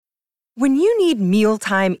When you need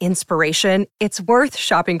mealtime inspiration, it's worth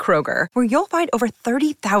shopping Kroger, where you'll find over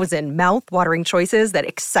 30,000 mouth-watering choices that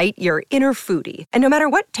excite your inner foodie. And no matter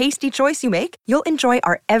what tasty choice you make, you'll enjoy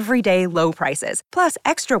our everyday low prices, plus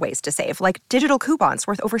extra ways to save, like digital coupons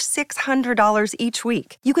worth over $600 each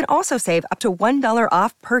week. You can also save up to $1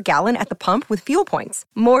 off per gallon at the pump with fuel points.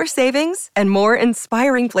 More savings and more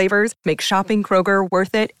inspiring flavors make shopping Kroger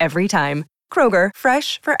worth it every time. Kroger,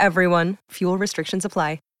 fresh for everyone. Fuel restrictions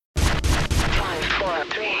apply.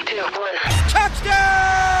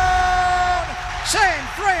 Touchdown! San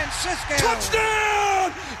Francisco!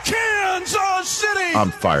 Touchdown! Kansas City!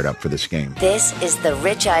 I'm fired up for this game. This is the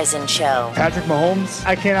Rich Eisen Show. Patrick Mahomes,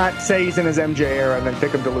 I cannot say he's in his MJ era and then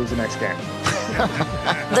pick him to lose the next game.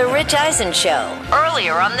 The Rich Eisen Show.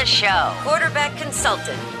 Earlier on the show, quarterback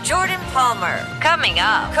consultant Jordan Palmer. Coming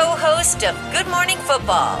up, co-host of Good Morning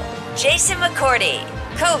Football, Jason McCourty.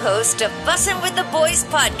 Co-host of Bussin' with the Boys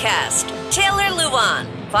podcast, Taylor Luan.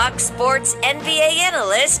 Fox Sports NBA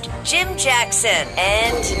analyst, Jim Jackson.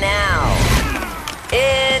 And now,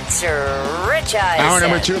 it's Rich Eisen. Hour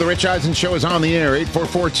number 2 of the Rich Eisen Show is on the air.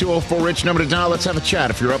 844-204-RICH, number to dial. Let's have a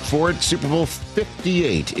chat if you're up for it. Super Bowl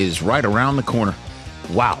 58 is right around the corner.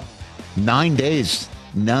 Wow. 9 days.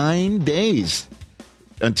 9 days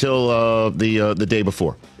until the day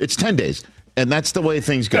before. It's 10 days, and that's the way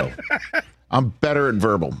things go. I'm better at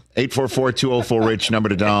verbal. 844-204-RICH, number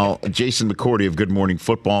to dial. Jason McCourty of Good Morning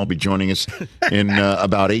Football will be joining us in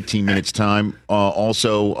about 18 minutes' time.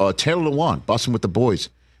 Also, Taylor Lewan, Bussin' with the Boys.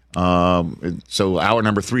 So hour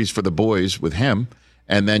number 3 is for the boys with him.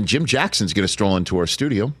 And then Jim Jackson's going to stroll into our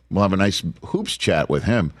studio. We'll have a nice hoops chat with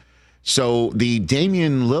him. So the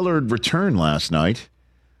Damian Lillard return last night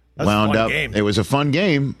wound up. Game. It was a fun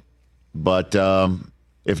game. But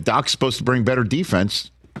if Doc's supposed to bring better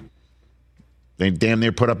defense, they damn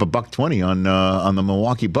near put up a $120 on the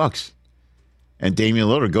Milwaukee Bucks. And Damian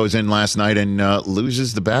Lillard goes in last night and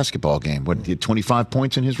loses the basketball game. What, he had 25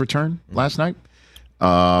 points in his return last night?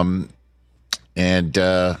 I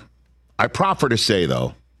proffer to say,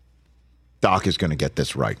 though, Doc is going to get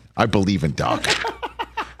this right. I believe in Doc.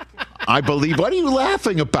 I believe. What are you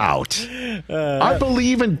laughing about? I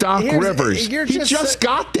believe in Doc Rivers. He just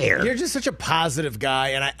got there. You're just such a positive guy,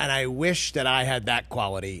 and I wish that I had that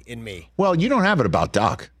quality in me. Well, you don't have it about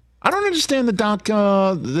Doc. I don't understand the Doc.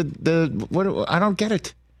 I don't get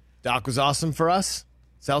it. Doc was awesome for us,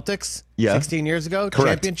 Celtics. Yeah, 16 years ago,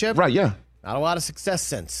 correct. Championship. Right. Yeah. Not a lot of success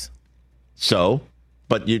since. So,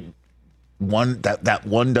 but that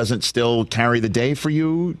one doesn't still carry the day for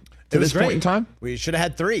you to this point in time. We should have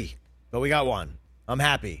had 3. But we got 1. I'm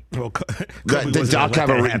happy. Well, did Doc have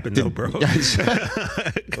a happen, though, bro?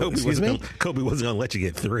 Excuse me? Kobe wasn't going to let you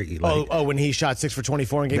get 3. Like, when he shot 6 for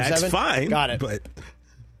 24 in Game 7? That's fine. Got it. But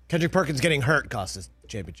Kendrick Perkins getting hurt cost us the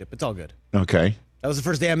championship. It's all good. Okay. That was the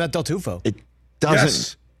first day I met Del Tufo. It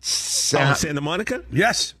doesn't sound... Santa Monica?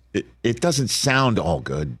 Yes. It doesn't sound all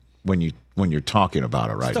good when you're talking about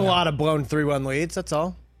it right now. Just a lot of blown 3-1 leads, that's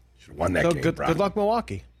all. Should have won that game, good luck,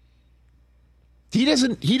 Milwaukee. He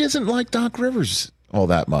doesn't like Doc Rivers all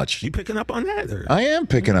that much. You picking up on that? Or? I am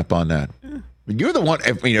picking up on that. Yeah. You're the one.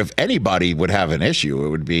 If anybody would have an issue, it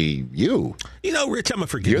would be you. You know, Rich, I'm a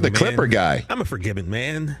forgiving man. You're the Clipper guy. I'm a forgiving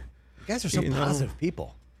man. You guys are so positive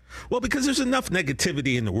people. Well, because there's enough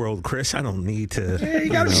negativity in the world, Chris. I don't need to.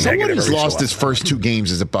 Somebody's lost his first 2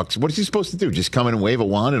 games as a Bucks. What is he supposed to do? Just come in and wave a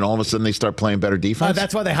wand, and all of a sudden they start playing better defense?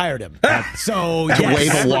 That's why they hired him. To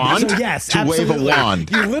wave a wand? So yes, to absolutely. wave a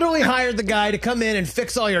wand. You literally hired the guy to come in and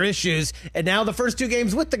fix all your issues, and now the first 2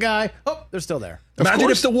 games with the guy, they're still there. Imagine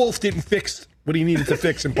if the Wolf didn't fix what he needed to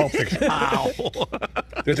fix in Pulp Fiction. Wow.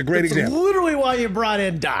 There's a great example. Literally why you brought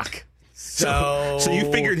in Doc. So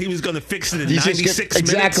you figured he was going to fix it in 96 minutes?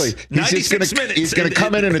 Exactly. 96 minutes. He's going to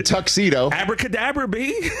come in a tuxedo. Abracadabra,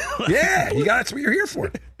 B. Yeah, that's what you're here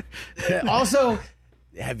for. Also,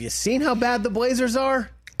 have you seen how bad the Blazers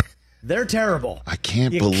are? They're terrible. I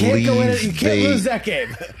can't you believe you can't lose that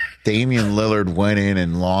game. Damian Lillard went in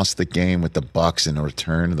and lost the game with the Bucks in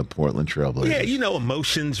return to the Portland Trailblazers. Yeah, you know,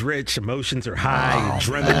 emotions, Rich. Emotions are high.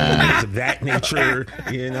 Adrenaline, things of that nature.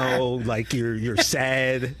 You know, like you're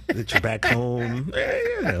sad that you're back home.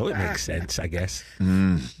 You know, it makes sense, I guess.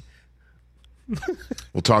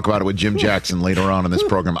 We'll talk about it with Jim Jackson later on in this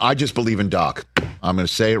program. I just believe in Doc. I'm going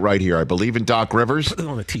to say it right here. I believe in Doc Rivers. Put it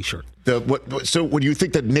on a T-shirt. So would you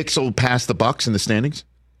think that Knicks will pass the Bucks in the standings?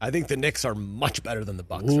 I think the Knicks are much better than the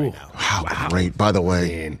Bucks right now. Wow, great. By the way,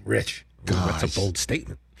 man, Rich. That's a bold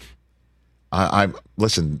statement. I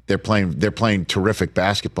listen. They're playing terrific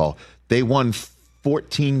basketball. They won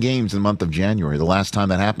 14 games in the month of January. The last time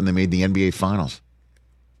that happened, they made the NBA Finals.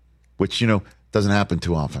 Which, you know, Doesn't happen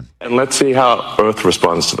too often. And let's see how Earth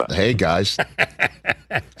responds to that. Hey, guys.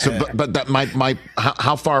 So, but that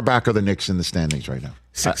how far back are the Knicks in the standings right now?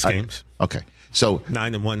 6 games. Okay. So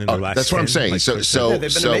 9-1 in their last. That's what 10, I'm saying. like So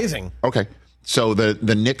they've been amazing. Okay. So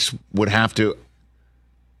the Knicks would have to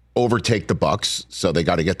overtake the Bucks. So they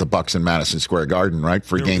got to get the Bucks in Madison Square Garden, right,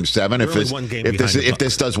 for Game 7. If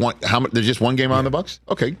this does one, there's just one game on the Bucks.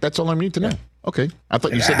 Okay, that's all I need to know. Okay, I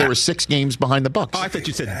thought you said there were 6 games behind the Bucks. Oh, I thought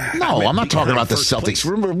you said no. I'm not talking about the Celtics.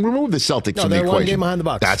 Remove the Celtics from the equation. They're one game behind the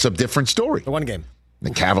Bucks. That's a different story. The one game.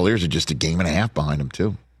 The Cavaliers are just a game and a half behind them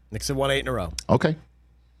too. Knicks have won 8 in a row. Okay,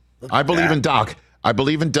 I believe in Doc. I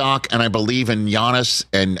believe in Doc, and I believe in Giannis,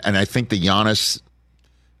 and I think the Giannis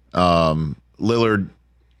Lillard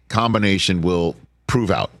combination will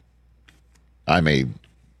prove out. I'm a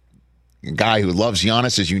guy who loves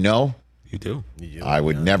Giannis, as you know. You do. I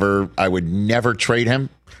would never trade him.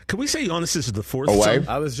 Can we say Giannis is the 4th away? son?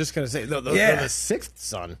 I was just going to say they're the 6th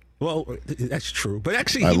son. Well, that's true. But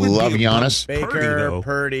actually, I love Giannis. Baker,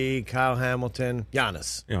 Purdy, Kyle Hamilton,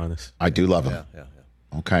 Giannis. I do love him. Yeah.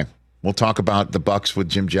 Okay. We'll talk about the Bucks with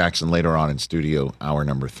Jim Jackson later on in studio, hour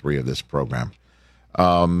number 3 of this program.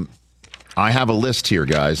 I have a list here,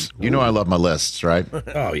 guys. You know I love my lists, right?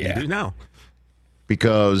 Oh, yeah. You do now.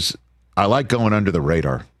 Because I like going under the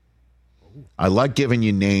radar. I like giving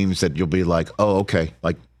you names that you'll be like, oh, okay.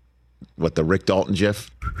 Like, what, the Rick Dalton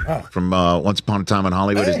gif from Once Upon a Time in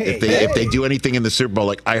Hollywood? If they do anything in the Super Bowl,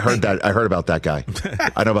 like, I heard about that guy.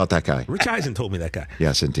 I know about that guy. Rich Eisen told me that guy.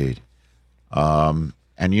 Yes, indeed. And,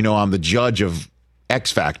 I'm the judge of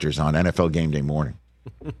X Factors on NFL Game Day morning.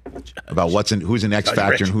 About who's an X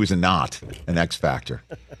Factor and who's not an X Factor.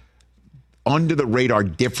 Under the radar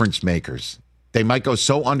difference makers. They might go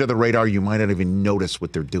so under the radar you might not even notice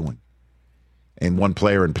what they're doing. And one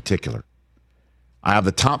player in particular. I have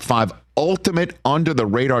the top 5 ultimate under the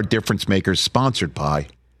radar difference makers sponsored by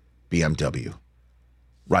BMW.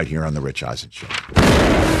 Right here on the Rich Eisen Show.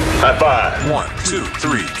 High five. 1, 2,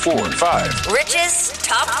 3, 4, 5. Rich's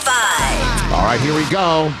Top 5. All right, here we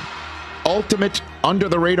go. Ultimate under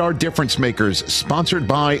the radar difference makers sponsored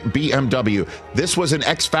by BMW. This was an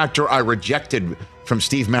X Factor I rejected from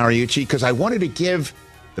Steve Mariucci because I wanted to give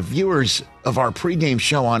the viewers of our pregame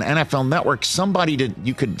show on NFL Network somebody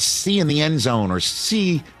you could see in the end zone or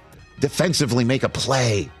see defensively make a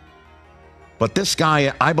play. But this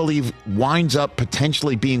guy, I believe, winds up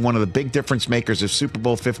potentially being one of the big difference makers of Super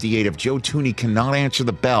Bowl 58 if Joe Thuney cannot answer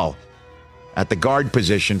the bell at the guard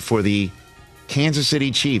position for the Kansas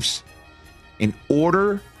City Chiefs. In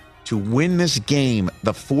order to win this game,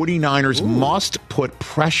 the 49ers must put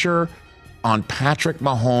pressure on Patrick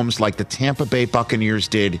Mahomes like the Tampa Bay Buccaneers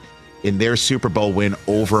did in their Super Bowl win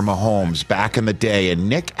over Mahomes back in the day. And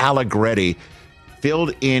Nick Allegretti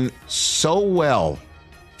filled in so well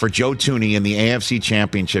for Joe Thuney in the AFC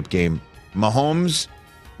Championship game. Mahomes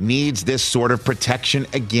needs this sort of protection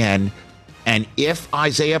again. And if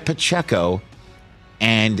Isaiah Pacheco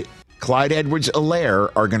and Clyde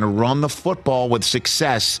Edwards-Helaire are going to run the football with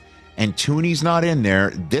success and Thuney's not in there,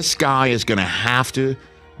 this guy is going to have to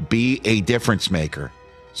be a difference maker.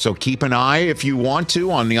 So keep an eye if you want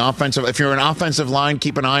to on the offensive. If you're an offensive line,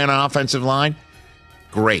 keep an eye on an offensive line.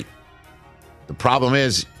 Great. The problem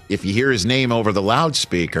is if you hear his name over the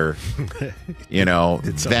loudspeaker,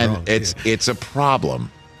 then it's a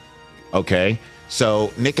problem. Okay?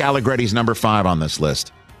 So Nick Allegretti's number 5 on this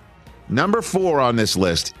list. Number 4 on this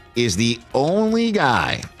list is the only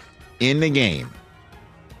guy in the game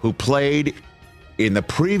who played in the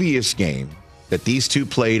previous game that these two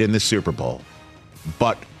played in the Super Bowl,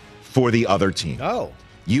 but for the other team. Oh.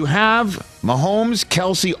 You have Mahomes,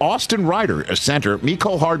 Kelsey, Austin Ryder, a center,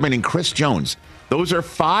 Mecole Hardman, and Chris Jones. Those are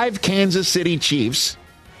 5 Kansas City Chiefs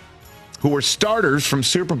who were starters from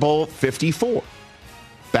Super Bowl 54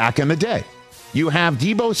 back in the day. You have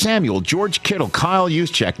Deebo Samuel, George Kittle, Kyle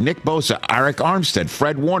Juszczyk, Nick Bosa, Eric Armstead,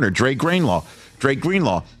 Fred Warner, Dre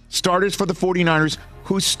Greenlaw, starters for the 49ers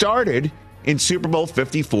who started in Super Bowl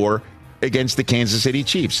 54 against the Kansas City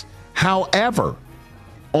Chiefs. However,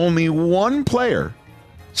 only one player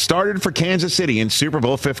started for Kansas City in Super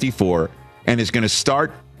Bowl 54 and is going to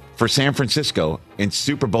start for San Francisco in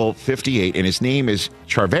Super Bowl 58, and his name is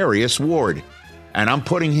Charvarius Ward. And I'm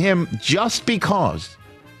putting him just because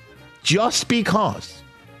he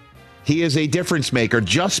is a difference maker,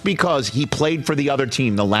 just because he played for the other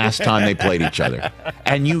team the last time they played each other.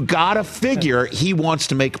 And you got to figure he wants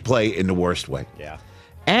to make a play in the worst way. Yeah.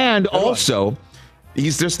 And also,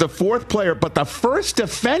 he's just the 4th player, but the first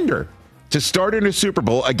defender to start in a Super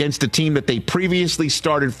Bowl against a team that they previously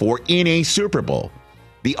started for in a Super Bowl.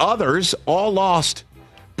 The others all lost.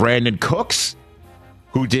 Brandon Cooks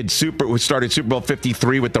who started Super Bowl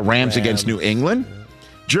 53 with the Rams against New England.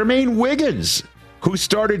 Jermaine Wiggins, who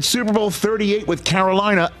started Super Bowl 38 with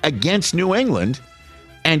Carolina against New England.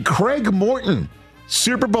 And Craig Morton,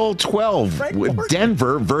 Super Bowl 12 with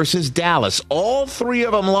Denver versus Dallas. All three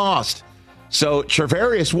of them lost. So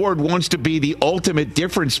Charvarius Ward wants to be the ultimate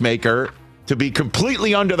difference maker, to be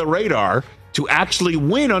completely under the radar, to actually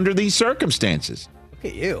win under these circumstances. Look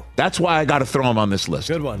at you. That's why I got to throw him on this list.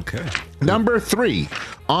 Good one. Okay. Number 3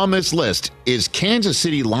 on this list is Kansas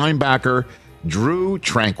City linebacker Drew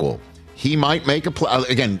Tranquill. He might make a play.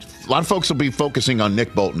 Again, a lot of folks will be focusing on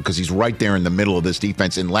Nick Bolton because he's right there in the middle of this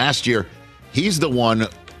defense. And last year, he's the one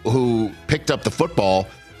who picked up the football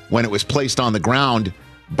when it was placed on the ground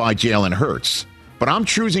by Jalen Hurts. But I'm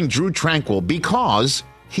choosing Drew Tranquill because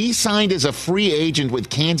he signed as a free agent with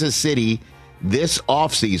Kansas City this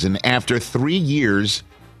offseason after 3 years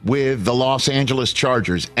with the Los Angeles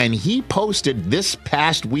Chargers. And he posted this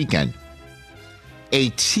past weekend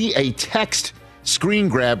a text screen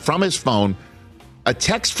grab from his phone, a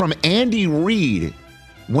text from Andy Reid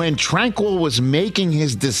when Tranquill was making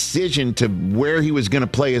his decision to where he was going to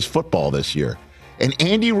play his football this year. And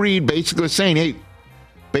Andy Reid basically was saying, hey,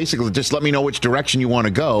 basically just let me know which direction you want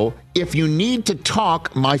to go. If you need to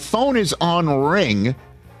talk, my phone is on ring.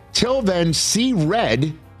 Till then, see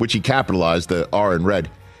red, which he capitalized the R in red,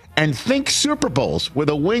 and think Super Bowls with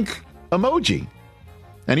a wink emoji.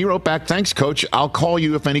 And he wrote back, thanks, coach. I'll call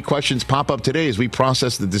you if any questions pop up today as we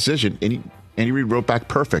process the decision. And Andy Reid wrote back,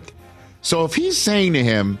 perfect. So if he's saying to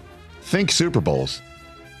him, think Super Bowls,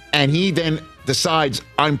 and he then decides,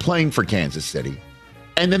 I'm playing for Kansas City,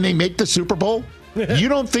 and then they make the Super Bowl, you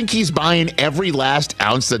don't think he's buying every last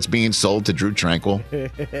ounce that's being sold to Drew Tranquill?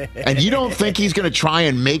 And you don't think he's going to try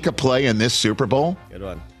and make a play in this Super Bowl? Good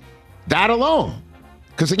one. That alone.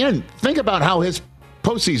 Because, again, think about how his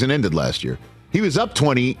postseason ended last year. He was up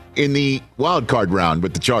 20 in the wild card round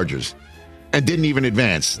with the Chargers and didn't even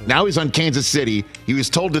advance. Now he's on Kansas City. He was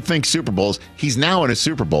told to think Super Bowls. He's now in a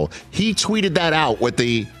Super Bowl. He tweeted that out with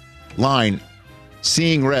the line,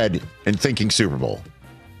 seeing red and thinking Super Bowl.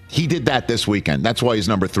 He did that this weekend. That's why he's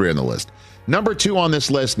number 3 on the list. Number 2 on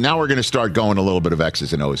this list, now we're going to start going a little bit of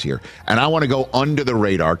X's and O's here. And I want to go under the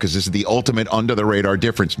radar because this is the ultimate under the radar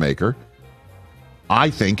difference maker. I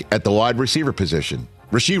think at the wide receiver position.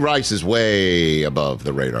 Rashee Rice is way above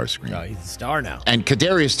the radar screen. Oh, he's a star now. And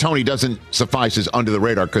Kadarius Toney doesn't suffice as under the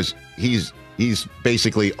radar because he's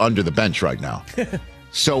basically under the bench right now.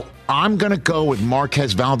 So I'm going to go with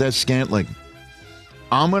Marquez Valdez-Scantling.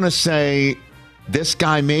 I'm going to say this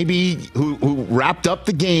guy maybe who wrapped up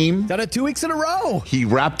the game. Done it 2 weeks in a row. He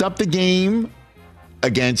wrapped up the game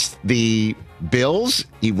against the Bills.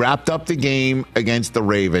 He wrapped up the game against the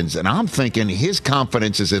Ravens. And I'm thinking his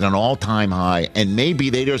confidence is at an all-time high. And maybe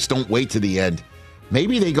they just don't wait to the end.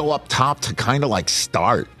 Maybe they go up top to kind of like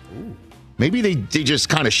start. Ooh. Maybe they just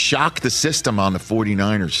kind of shock the system on the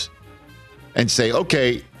 49ers and say,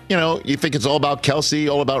 okay, you think it's all about Kelsey,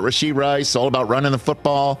 all about Rashee Rice, all about running the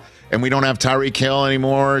football, and we don't have Tyreek Hill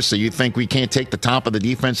anymore, so you think we can't take the top of the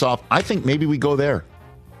defense off? I think maybe we go there.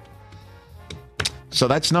 So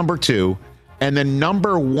that's number 2. And then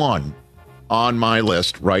number 1 on my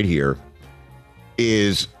list right here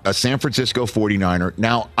is a San Francisco 49er.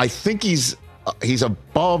 Now, I think he's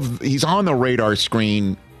on the radar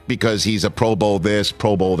screen because he's a Pro Bowl this,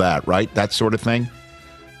 Pro Bowl that, right? That sort of thing.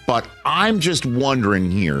 But I'm just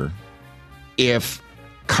wondering here if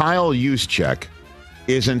Kyle Juszczyk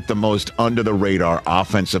isn't the most under-the-radar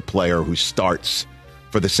offensive player who starts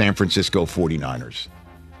for the San Francisco 49ers.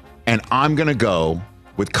 And I'm going to go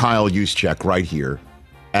with Kyle Juszczyk right here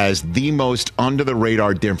as the most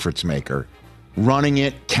under-the-radar difference maker. Running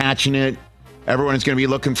it, catching it. Everyone's going to be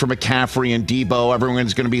looking for McCaffrey and Debo.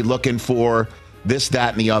 Everyone's going to be looking for this,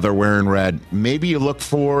 that, and the other wearing red. Maybe you look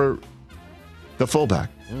for the fullback.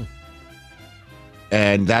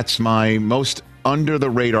 And that's my most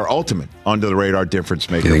under-the-radar, ultimate under-the-radar difference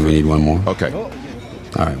maker. You think we need one more? Okay. All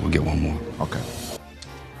right, we'll get one more. Okay.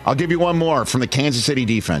 I'll give you one more from the Kansas City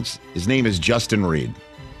defense. His name is Justin Reid.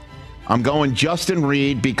 I'm going Justin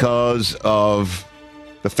Reid because of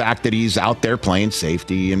the fact that he's out there playing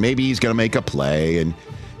safety, and maybe he's going to make a play, and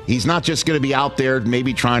he's not just going to be out there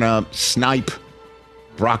maybe trying to snipe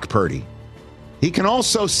Brock Purdy. He can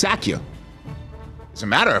also sack you. As a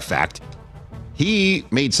matter of fact, he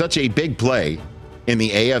made such a big play in the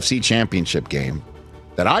AFC Championship game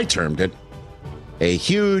that I termed it a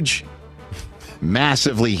huge,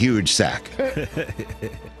 massively huge sack.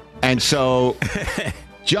 And so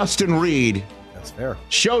Justin Reid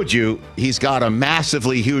showed you he's got a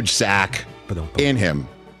massively huge sack in him.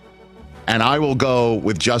 And I will go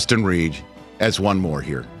with Justin Reid as one more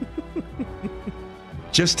here.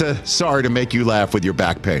 Just sorry to make you laugh with your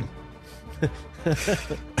back pain.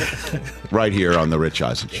 Right here on the Rich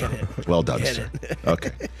Eisen Show. Well done, sir.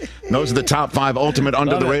 Okay. Those are the top 5 ultimate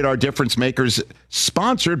under-the-radar difference makers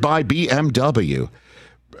sponsored by BMW.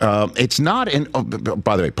 It's not in. Oh,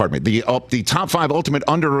 by the way, pardon me. The top 5 ultimate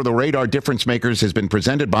under the radar difference makers has been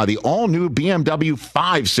presented by the all new BMW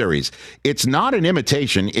 5 Series. It's not an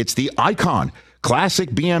imitation. It's the icon. Classic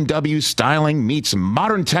BMW styling meets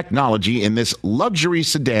modern technology in this luxury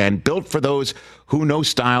sedan built for those who know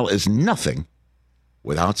style is nothing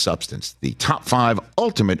without substance. The top 5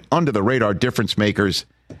 ultimate under the radar difference makers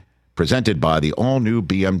presented by the all new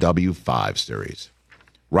BMW 5 Series.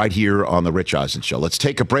 Right here on The Rich Eisen Show. Let's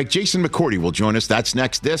take a break. Jason McCourty will join us. That's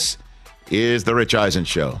next. This is The Rich Eisen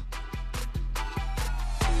Show.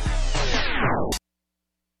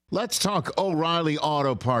 Let's talk O'Reilly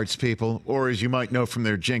Auto Parts, people, or as you might know from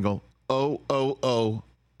their jingle, O'Reilly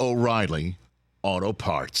Auto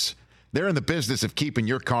Parts. They're in the business of keeping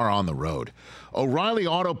your car on the road. O'Reilly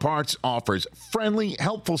Auto Parts offers friendly,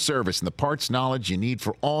 helpful service and the parts knowledge you need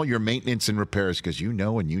for all your maintenance and repairs, because you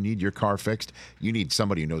know when you need your car fixed, you need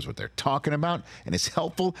somebody who knows what they're talking about and is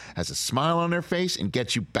helpful, has a smile on their face, and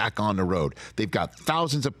gets you back on the road. They've got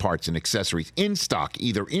thousands of parts and accessories in stock,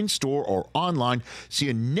 either in-store or online, so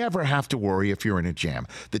you never have to worry if you're in a jam.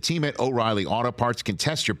 The team at O'Reilly Auto Parts can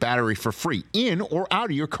test your battery for free in or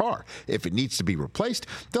out of your car. If it needs to be replaced,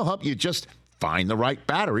 they'll help you just find the right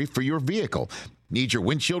battery for your vehicle. Need your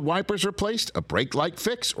windshield wipers replaced, a brake light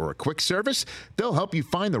fix, or a quick service? They'll help you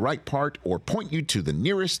find the right part or point you to the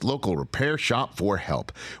nearest local repair shop for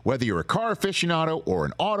help. Whether you're a car aficionado or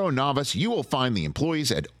an auto novice, you will find the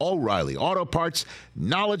employees at O'Reilly Auto Parts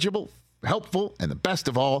knowledgeable, helpful, and the best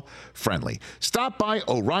of all, friendly. Stop by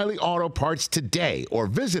O'Reilly Auto Parts today or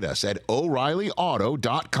visit us at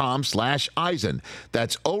O'ReillyAuto.com/Eisen.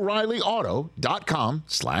 That's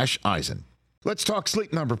O'ReillyAuto.com/Eisen. Let's talk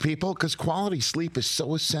Sleep Number, people, because quality sleep is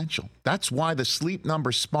so essential. That's why the Sleep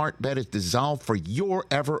Number smart bed is designed for your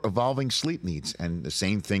ever-evolving sleep needs, and the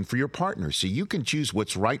same thing for your partner, so you can choose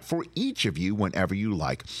what's right for each of you whenever you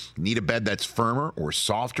like. Need a bed that's firmer or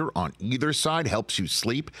softer on either side, helps you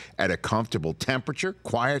sleep at a comfortable temperature,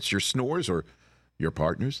 quiets your snores or your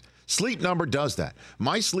partner's? Sleep Number does that.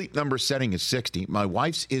 My Sleep Number setting is 60. My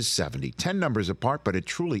wife's is 70. 10 numbers apart, but it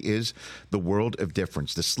truly is the world of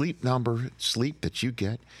difference. The Sleep Number sleep that you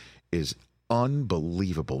get is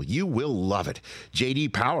unbelievable. You will love it. J.D.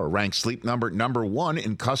 Power ranks Sleep Number number 1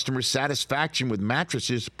 in customer satisfaction with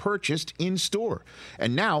mattresses purchased in store.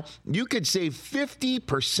 And now you could save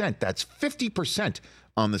 50%. That's 50%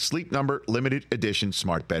 on the Sleep Number limited edition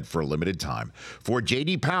smart bed for a limited time. For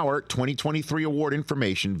J.D. Power 2023 award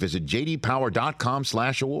information, visit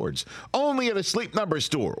jdpower.com/awards. Only at a Sleep Number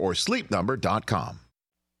store or sleepnumber.com.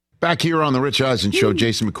 Back here on the Rich Eisen Show,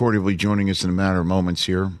 Jason McCourty will be joining us in a matter of moments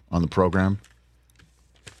here on the program.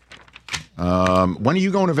 When are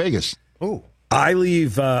you going to Vegas? Oh, I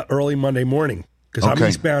leave early Monday morning because I'm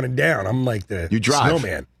eastbound and down. I'm like the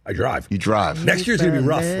snowman. I drive. You drive. Next year's going to be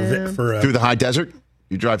rough for through the high desert?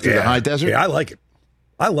 You drive through the high desert? Yeah, I like it.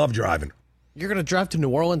 I love driving. You're going to drive to New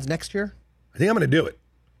Orleans next year? I think I'm going to do it.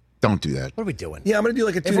 Don't do that. What are we doing? Yeah, I'm going to do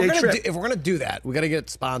like a 2-day trip. If we're going to do that, we got to get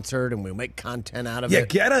sponsored and we'll make content out of it.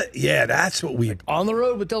 That's what we... On the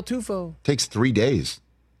road with Del Tufo. Takes 3 days.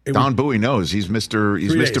 Don Bowie knows. He's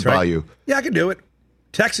Mr. Bayou. Right? Yeah, I can do it.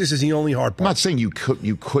 Texas is the only hard part. I'm not saying you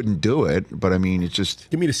couldn't do it, but I mean, it's just...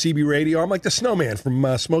 Give me the CB radio. I'm like the snowman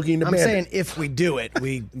from Smokey and the Bandit. I'm saying if we do it,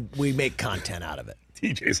 we make content out of it.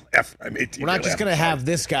 TJ's laugh. I made TJ We're not just going to have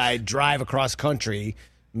this guy drive across country,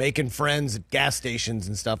 making friends at gas stations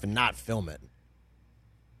and stuff, and not film it. You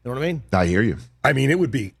know what I mean? I hear you. I mean, it would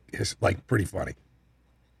be like pretty funny.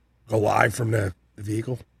 Go live from the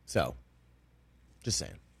vehicle. So, just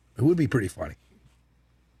saying. It would be pretty funny.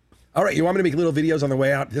 All right, you want me to make little videos on the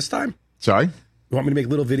way out this time? Sorry? You want me to make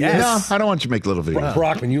little videos? Yes. No, I don't want you to make little videos.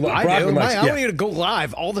 Brockman, you I Brockman do. likes, I want you to go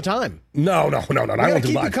live all the time. No. I won't do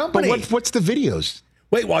keep live. you company. But what's the videos?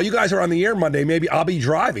 Wait, while you guys are on the air Monday, maybe I'll be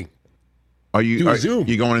driving. Are you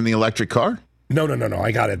going in the electric car? No.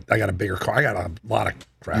 I got a bigger car. I got a lot of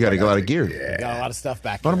crap. You got a lot of gear. Yeah. Got a lot of stuff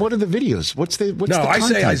back But there. what are the videos? What's the No, the I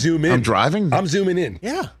content? say I zoom in. I'm driving? I'm zooming in.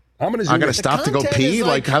 Yeah. I'm going to zoom in. I got to stop to go pee?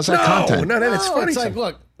 Like, how's that No, content? no, it's funny. It's like,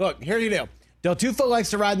 look, here's the deal. Del Tufo likes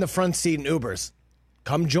to ride in the front seat in Ubers.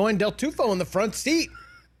 Come join Del Tufo in the front seat.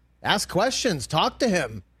 Ask questions. Talk to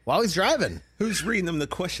him while he's driving. Who's reading him the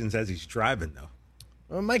questions as he's driving, though?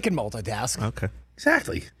 Well, Mike can multitask. Okay.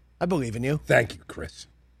 Exactly. I believe in you. Thank you, Chris.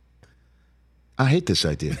 I hate this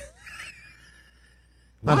idea.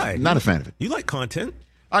 Why? Not a fan of it. You like content.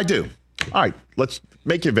 I do. All right, let's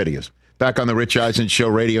make your videos. Back on the Rich Eisen Show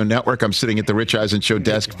Radio Network. I'm sitting at the Rich Eisen Show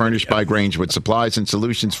desk, furnished by Grainger with supplies and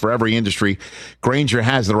solutions for every industry. Grainger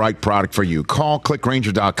has the right product for you. Call, click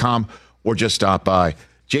Grainger.com, or just stop by.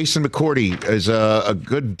 Jason McCourty is a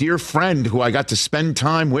good, dear friend who I got to spend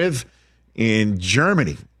time with in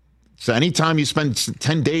Germany. So anytime you spend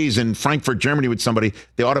 10 days in Frankfurt, Germany with somebody,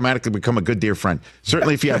 they automatically become a good, dear friend.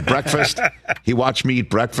 Certainly if you have breakfast, he watched me eat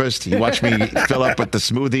breakfast. He watched me fill up with the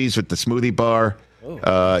smoothies, with the smoothie bar.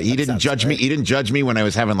 He didn't judge me. He didn't judge me when I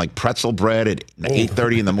was having like pretzel bread at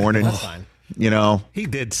 8:30 in the morning. That's fine. You know, he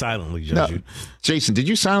did silently judge you. Jason, did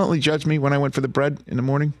you silently judge me when I went for the bread in the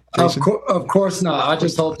morning? Of course not. I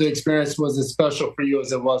just hope the experience was as special for you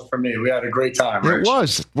as it was for me. We had a great time, Rich. It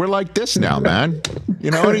was. We're like this now, man.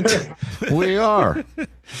 You know, we are.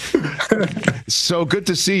 So good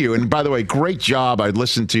to see you. And by the way, great job. I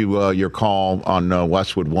listened to your call on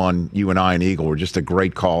Westwood One. You and I and Eagle were just a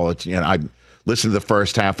great call. I listened to the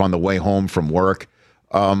first half on the way home from work.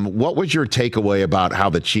 What was your takeaway about how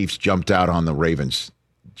the Chiefs jumped out on the Ravens,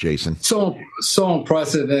 Jason? So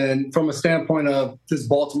impressive. And from a standpoint of this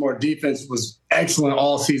Baltimore defense was excellent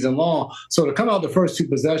all season long. So to come out the first two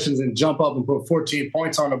possessions and jump up and put 14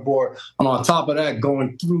 points on the board, and on top of that,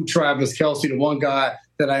 going through Travis Kelce, the one guy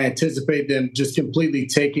that I anticipate them just completely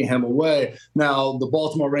taking him away. Now, the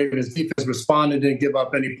Baltimore Ravens defense responded, didn't give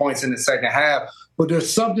up any points in the second half. But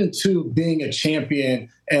there's something to being a champion,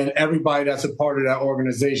 and everybody that's a part of that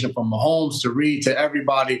organization, from Mahomes to Reed to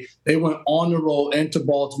everybody, they went on the road into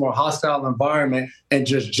Baltimore, hostile environment, and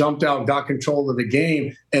just jumped out, got control of the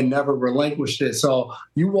game, and never relinquished it. So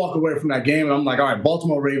you walk away from that game, and I'm like, all right,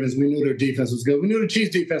 Baltimore Ravens, we knew their defense was good. We knew the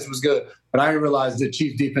Chiefs' defense was good, but I didn't realize the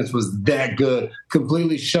Chiefs' defense was that good,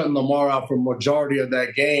 completely shutting Lamar out for the majority of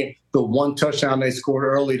that game. The one touchdown they scored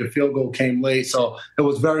early, the field goal came late. So it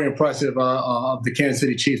was very impressive of the Kansas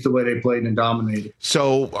City Chiefs, the way they played and dominated.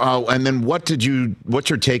 So, and then what's your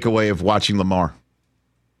takeaway of watching Lamar,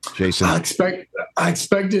 Jason? I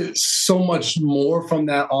expected so much more from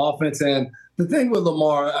that offense. And the thing with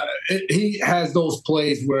Lamar, he has those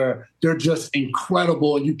plays where they're just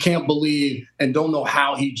incredible and you can't believe and don't know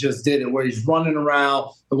how he just did it, where he's running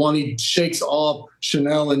around, the one he shakes off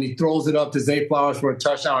Chanel and he throws it up to Zay Flowers for a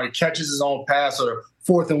touchdown, or he catches his own pass, or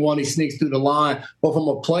 4th and 1, he sneaks through the line. But from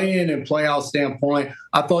a play-in and play-out standpoint,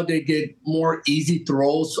 I thought they'd get more easy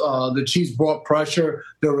throws. The Chiefs brought pressure.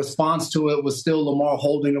 Their response to it was still Lamar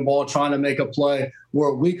holding the ball, trying to make a play, where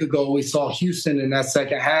a week ago we saw Houston in that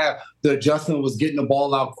second half. The adjustment was getting the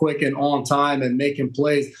ball out quick and on time and making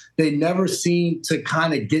plays. They never seemed to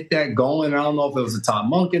kind of get that going. I don't know if it was a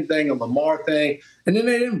Tom Monken thing, a Lamar thing. And then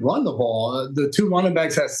they didn't run the ball. The two running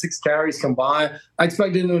backs had 6 carries combined. I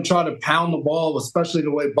expected them to try to pound the ball, especially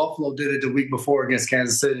the way Buffalo did it the week before against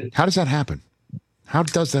Kansas City. How does that happen? How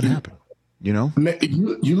does that happen? You know,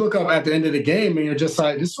 you look up at the end of the game and you're just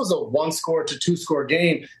like, this was a 1-score to 2-score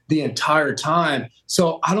game the entire time.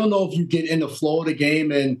 So I don't know if you get in the flow of the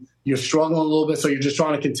game and you're struggling a little bit, so you're just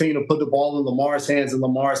trying to continue to put the ball in Lamar's hands,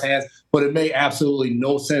 but it made absolutely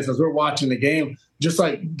no sense. As we're watching the game, just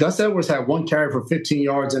like Gus Edwards had 1 carry for 15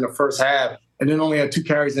 yards in the first half and then only had 2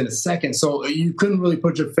 carries in the second. So you couldn't really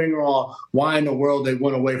put your finger on why in the world they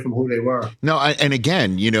went away from who they were. No, and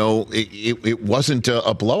again, you know, it wasn't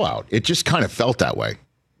a blowout. It just kind of felt that way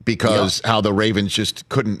because how the Ravens just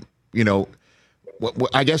couldn't, you know,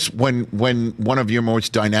 I guess when one of your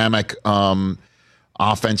most dynamic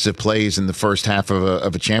offensive plays in the first half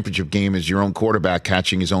of a championship game is your own quarterback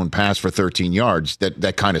catching his own pass for 13 yards,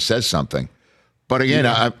 that kind of says something. But again,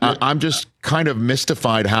 I'm just kind of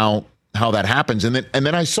mystified how that happens. And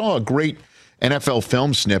then I saw a great NFL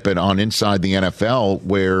film snippet on Inside the NFL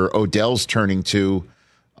where Odell's turning to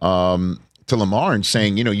Lamar and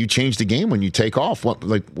saying, you know, you change the game when you take off.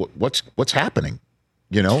 What's happening?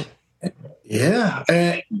 You know? Yeah,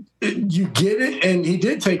 and you get it, and he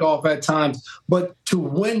did take off at times. But to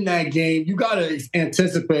win that game, you got to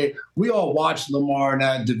anticipate. We all watched Lamar in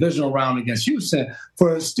that divisional round against Houston.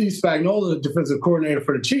 For Steve Spagnuolo, the defensive coordinator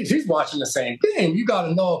for the Chiefs, he's watching the same game. You got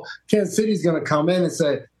to know Kansas City's going to come in and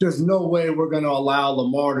say, there's no way we're going to allow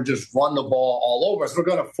Lamar to just run the ball all over us. We're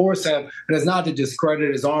going to force him, and it's not to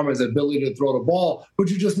discredit his arm, his ability to throw the ball, but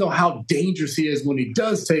you just know how dangerous he is when he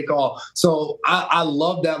does take off. So I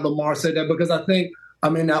love that Lamar said that, because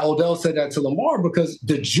that Odell said that to Lamar because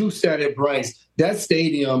the juice that it brings, that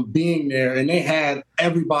stadium being there, and they had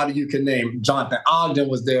everybody you can name. Jonathan Ogden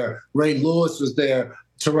was there. Ray Lewis was there.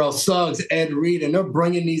 Terrell Suggs, Ed Reed, and they're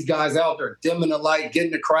bringing these guys out. They're dimming the light,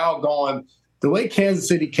 getting the crowd going. The way Kansas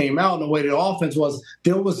City came out and the way the offense was,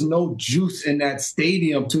 there was no juice in that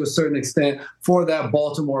stadium to a certain extent for that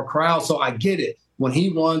Baltimore crowd. So I get it. when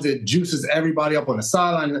he runs, it juices everybody up on the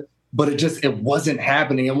sideline, but it wasn't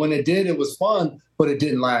happening. And when it did, it was fun, but it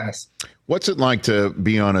didn't last. What's it like to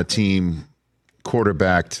be on a team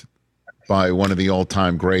quarterbacked by one of the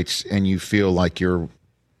all-time greats, and you feel like you're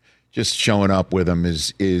just showing up with him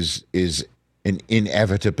is an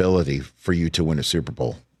inevitability for you to win a Super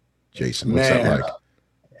Bowl? Jason, what's that like?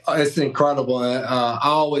 It's incredible. And I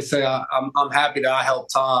always say I'm happy that I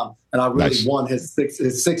helped Tom, and I really won his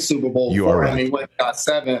sixth Super Bowl for him. He went and got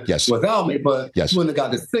 7 without me, but wouldn't have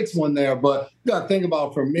got the 6th one there. But you got to think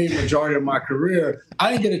about, for me, majority of my career,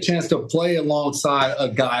 I didn't get a chance to play alongside a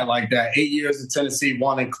guy like that. 8 years in Tennessee,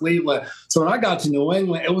 1 in Cleveland. So when I got to New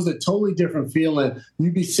England, it was a totally different feeling.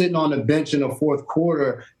 You'd be sitting on the bench in the fourth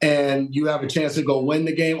quarter, and you have a chance to go win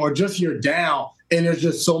the game, or just you're down. And there's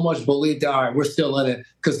just so much belief that, all right, we're still in it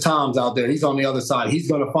because Tom's out there. He's on the other side. He's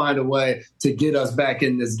going to find a way to get us back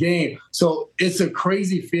in this game. So it's a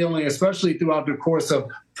crazy feeling, especially throughout the course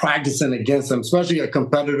of practicing against him, especially a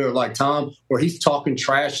competitor like Tom, where he's talking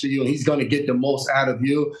trash to you and he's going to get the most out of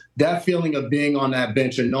you. That feeling of being on that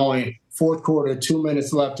bench and knowing fourth quarter, 2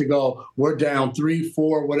 minutes left to go, we're down 3,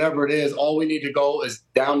 4, whatever it is. All we need to go is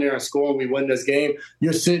down there and score and we win this game.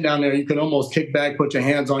 You're sitting down there. You can almost kick back, put your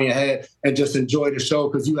hands on your head, and just enjoy the show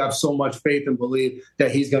because you have so much faith and belief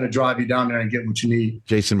that he's going to drive you down there and get what you need.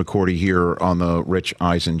 Jason McCourty here on the Rich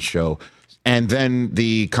Eisen Show. And then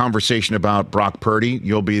the conversation about Brock Purdy,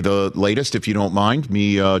 you'll be the latest, if you don't mind,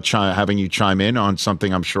 me having you chime in on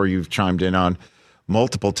something I'm sure you've chimed in on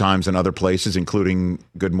multiple times in other places, including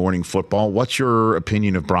Good Morning Football. What's your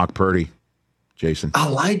opinion of Brock Purdy, Jason? I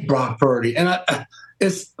like Brock Purdy. And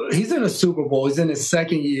he's in a Super Bowl. He's in his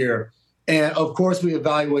 2nd year. And, of course, we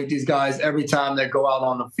evaluate these guys every time they go out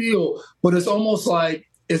on the field. But it's almost like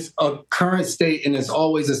it's a current state, and it's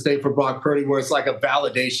always a state for Brock Purdy where it's like a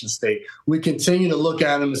validation state. We continue to look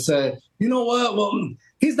at him and say, you know what? Well,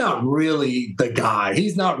 he's not really the guy.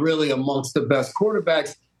 He's not really amongst the best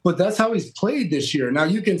quarterbacks. But that's how he's played this year. Now,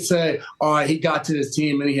 you can say, all right, he got to his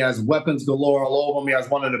team and he has weapons galore all over him. He has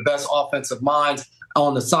one of the best offensive minds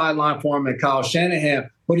on the sideline for him and Kyle Shanahan.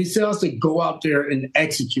 But he still has to go out there and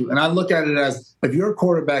execute. And I look at it as, if you're a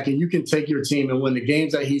quarterback and you can take your team and win the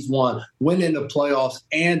games that he's won, win in the playoffs,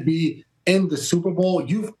 and be in the Super Bowl,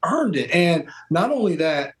 you've earned it. And not only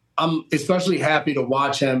that, I'm especially happy to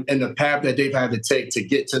watch him in the path that they've had to take to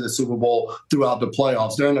get to the Super Bowl throughout the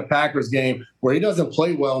playoffs. During the Packers game, where he doesn't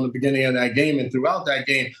play well in the beginning of that game and throughout that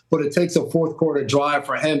game, but it takes a fourth quarter drive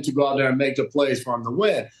for him to go out there and make the plays for him to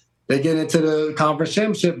win. They get into the conference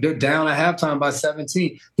championship. They're down at halftime by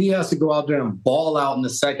 17. He has to go out there and ball out in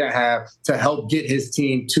the second half to help get his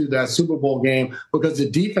team to that Super Bowl game because the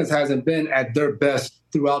defense hasn't been at their best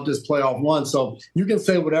throughout this playoff run. So you can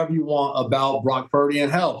say whatever you want about Brock Purdy,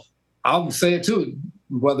 and hell, I'll say it too,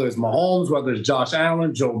 whether it's Mahomes, whether it's Josh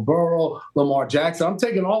Allen, Joe Burrow, Lamar Jackson. I'm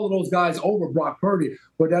taking all of those guys over Brock Purdy,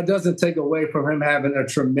 but that doesn't take away from him having a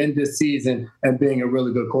tremendous season and being a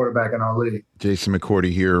really good quarterback in our league. Jason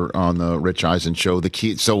McCourty here on the Rich Eisen Show. The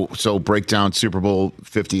key, so break down Super Bowl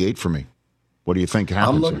 58 for me. What do you think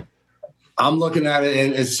happens? I'm looking at it,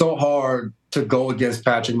 and it's so hard to go against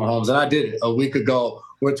Patrick Mahomes, and I did it a week ago.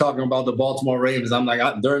 We're talking about the Baltimore Ravens. I'm like,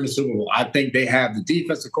 during the Super Bowl, I think they have the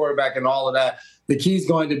defense, the quarterback, and all of that. The key is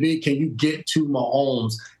going to be, can you get to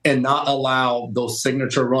Mahomes and not allow those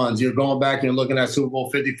signature runs? You're going back and you're looking at Super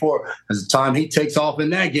Bowl 54. As the time he takes off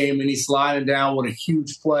in that game and he's sliding down with a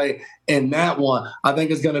huge play in that one, I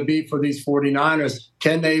think it's going to be for these 49ers.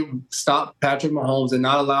 Can they stop Patrick Mahomes and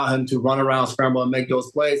not allow him to run around, scramble, and make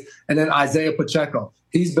those plays? And then Isaiah Pacheco.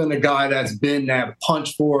 He's been the guy that's been that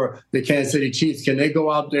punch for the Kansas City Chiefs. Can they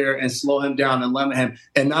go out there and slow him down and limit him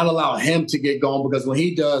and not allow him to get going? Because when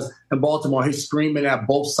he does in Baltimore, he's screaming at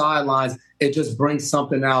both sidelines. It just brings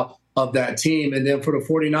something out of that team. And then for the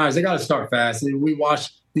 49ers, they got to start fast. And we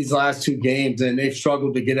watched these last 2 games, and they've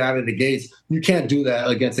struggled to get out of the gates. You can't do that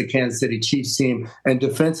against a Kansas City Chiefs team. And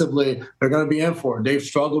defensively, they're going to be in for it. They've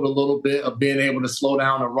struggled a little bit of being able to slow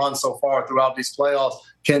down and run so far throughout these playoffs.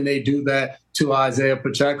 Can they do that to Isaiah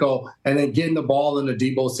Pacheco? And then getting the ball into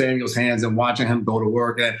Deebo Samuel's hands and watching him go to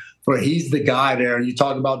work. And he's the guy there. And you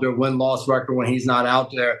talk about their win-loss record when he's not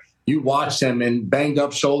out there. You watch him and banged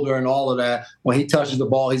up shoulder and all of that. When he touches the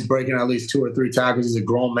ball, he's breaking at least 2 or 3 tackles. He's a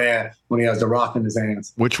grown man when he has the rock in his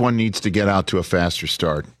hands. Which one needs to get out to a faster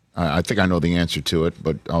start? I think I know the answer to it,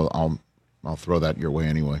 but I'll throw that your way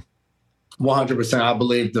anyway. 100%. I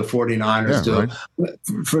believe the 49ers do.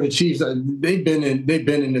 Right. For the Chiefs, they've been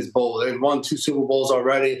in this bowl. They've won 2 Super Bowls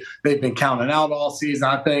already. They've been counting out all season.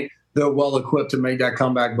 I think they're well equipped to make that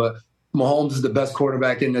comeback, but Mahomes is the best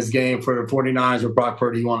quarterback in this game. For the 49ers with Brock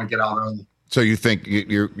Purdy, you want to get out early. So you think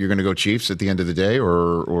you're going to go Chiefs at the end of the day,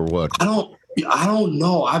 or what? I don't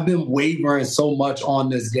know. I've been wavering so much on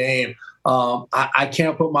this game. I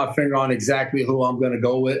can't put my finger on exactly who I'm going to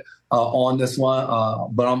go with on this one,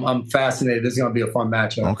 but I'm fascinated. This is going to be a fun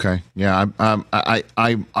matchup. Okay, yeah.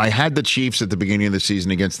 I had the Chiefs at the beginning of the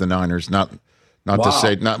season against the Niners. Not to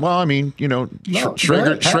say not. Well, I mean,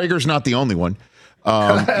 Schrager's not the only one.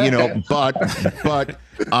 But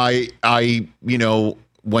I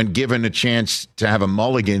when given a chance to have a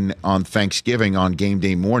mulligan on Thanksgiving on game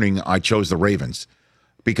day morning, I chose the Ravens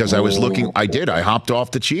because I was looking. I hopped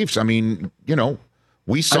off the Chiefs. I mean,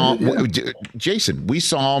 we saw Jason. We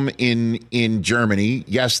saw them in Germany.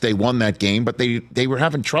 Yes, they won that game, but they were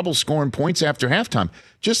having trouble scoring points after halftime.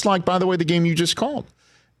 Just like, by the way, the game you just called,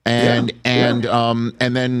 and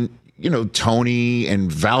then. Tony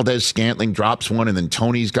and Valdez-Scantling drops one, and then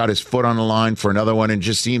Tony's got his foot on the line for another one, and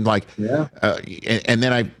just seemed like. And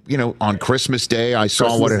then on Christmas Day, I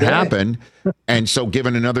saw what had happened, and so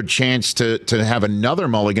given another chance to have another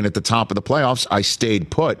mulligan at the top of the playoffs, I stayed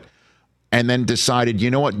put, and then decided, you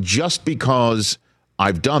know what? Just because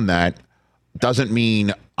I've done that doesn't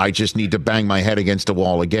mean I just need to bang my head against a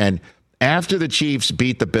wall again. After the Chiefs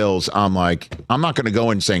beat the Bills, I'm like, I'm not going to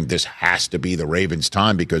go in saying this has to be the Ravens'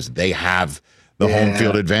 time because they have the home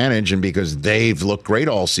field advantage and because they've looked great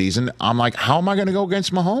all season. I'm like, how am I going to go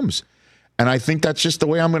against Mahomes? And I think that's just the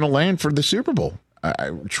way I'm going to land for the Super Bowl.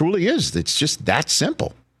 It truly is. It's just that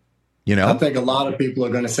simple. I think a lot of people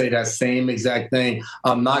are going to say that same exact thing.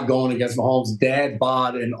 I'm not going against Mahomes. Dad,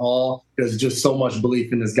 bod, and all. There's just so much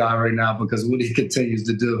belief in this guy right now because what he continues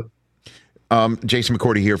to do. Jason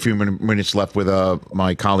McCourty here, a few minutes left with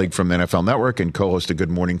my colleague from the NFL Network and co-host of Good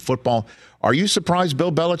Morning Football. Are you surprised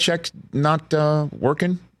Bill Belichick's not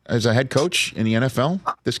working as a head coach in the NFL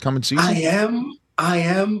this coming season? I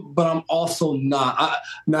am, but I'm also not.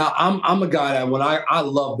 I'm a guy that when I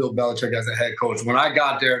love Bill Belichick as a head coach. When I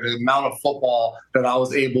got there, the amount of football that I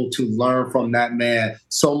was able to learn from that man,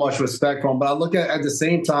 so much respect for him. But I look at the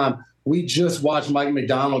same time, we just watched Mike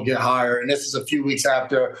McDonald get hired, and this is a few weeks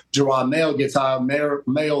after Gerard Mayo gets hired.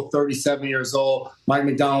 Mayo, 37 years old, Mike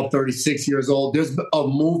McDonald, 36 years old. There's a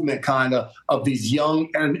movement kind of these young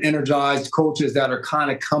and energized coaches that are kind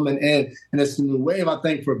of coming in this new wave, I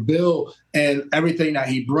think, for Bill and everything that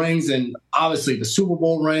he brings, and obviously the Super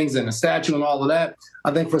Bowl rings and the statue and all of that.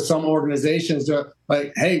 I think for some organizations, they're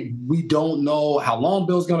like, hey, we don't know how long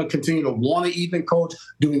Bill's going to continue to want to even coach.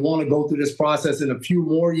 Do we want to go through this process in a few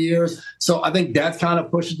more years? So I think that's kind of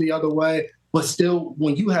pushes the other way. But still,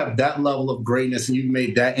 when you have that level of greatness and you've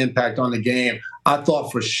made that impact on the game, I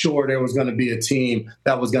thought for sure there was going to be a team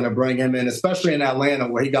that was going to bring him in, especially in Atlanta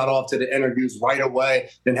where he got off to the interviews right away,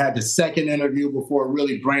 then had the second interview before it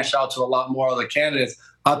really branched out to a lot more other candidates.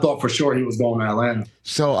 I thought for sure he was going to Atlanta.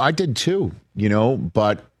 So I did too,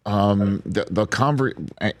 but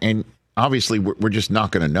and obviously we're just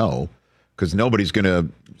not going to know because nobody's going to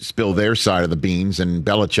spill their side of the beans. And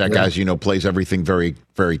Belichick, as you know, plays everything very,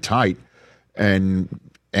 very tight. And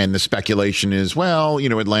the speculation is, well,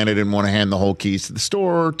 Atlanta didn't want to hand the whole keys to the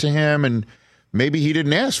store to him, and maybe he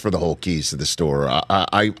didn't ask for the whole keys to the store.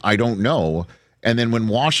 I don't know. And then when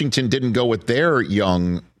Washington didn't go with their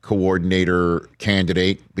young coordinator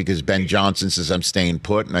candidate because Ben Johnson says I'm staying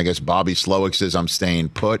put, and I guess Bobby Slowick says I'm staying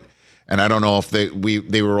put, and I don't know if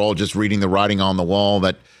they were all just reading the writing on the wall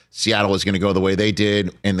that Seattle is going to go the way they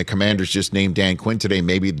did, and the Commanders just named Dan Quinn today.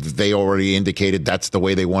 Maybe they already indicated that's the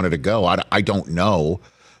way they wanted to go. I don't know,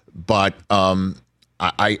 but I'm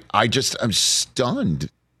stunned,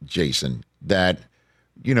 Jason, that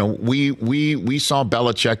we saw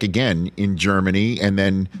Belichick again in Germany, and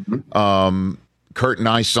then Kurt and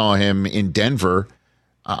I saw him in Denver.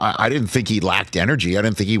 I didn't think he lacked energy. I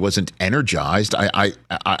didn't think he wasn't energized. I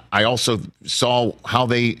also saw how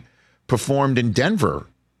they performed in Denver.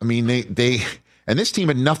 I mean, they and this team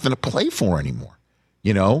had nothing to play for anymore,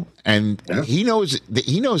 and he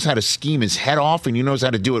knows how to scheme his head off, and he knows how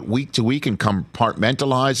to do it week to week and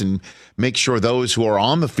compartmentalize and make sure those who are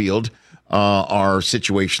on the field are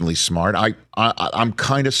situationally smart. I'm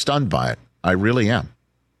kind of stunned by it. I really am.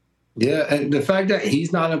 Yeah, and the fact that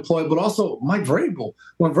he's not employed, but also Mike Vrabel.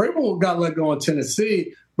 When Vrabel got let go in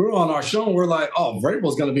Tennessee, we were on our show and we're like, oh,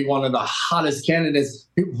 Vrabel's going to be one of the hottest candidates.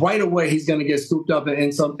 Right away, he's going to get scooped up and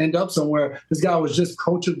end up somewhere. This guy was just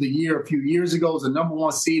coach of the year a few years ago, was the number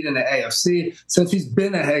one seed in the AFC. Since he's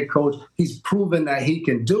been a head coach, he's proven that he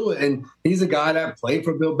can do it. And he's a guy that played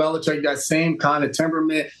for Bill Belichick, that same kind of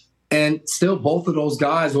temperament. And still, both of those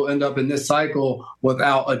guys will end up in this cycle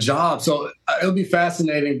without a job. So it'll be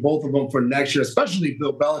fascinating, both of them, for next year, especially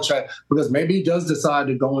Bill Belichick, because maybe he does decide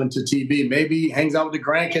to go into TV. Maybe he hangs out with the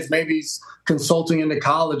grandkids. Maybe he's consulting in the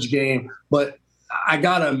college game. But I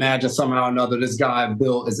got to imagine somehow or another this guy,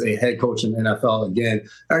 Bill, is a head coach in the NFL again.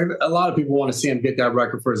 A lot of people want to see him get that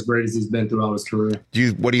record for as great as he's been throughout his career.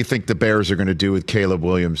 What do you think the Bears are going to do with Caleb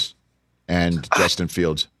Williams and Justin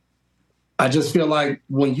Fields? I just feel like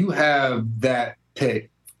when you have that pick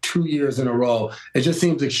 2 years in a row, it just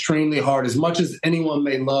seems extremely hard. As much as anyone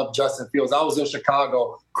may love Justin Fields, I was in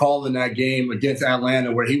Chicago calling that game against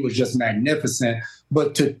Atlanta where he was just magnificent.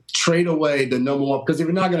 But to trade away the number one, because if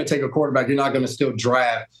you're not going to take a quarterback, you're not going to still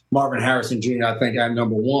draft Marvin Harrison Jr., I think, at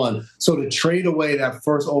number one. So to trade away that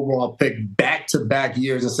first overall pick back-to-back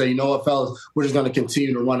years and say, you know what, fellas, we're just going to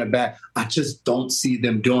continue to run it back, I just don't see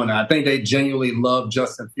them doing that. I think they genuinely love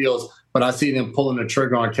Justin Fields, but I see them pulling the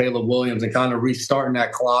trigger on Caleb Williams and kind of restarting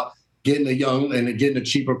that clock, getting a young and getting a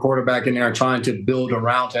cheaper quarterback in there and trying to build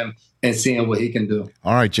around him and seeing what he can do.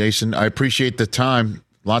 All right, Jason, I appreciate the time.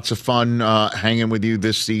 Lots of fun hanging with you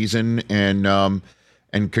this season, and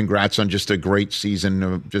congrats on just a great season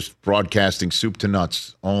of just broadcasting soup to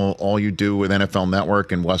nuts. All you do with NFL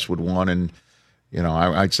Network and Westwood One, and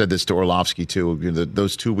I said this to Orlovsky too.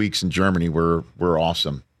 Those 2 weeks in Germany were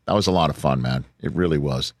awesome. That was a lot of fun, man. It really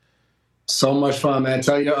was. So much fun, man.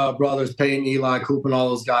 Tell your brothers, Peyton, Eli, Coop, and all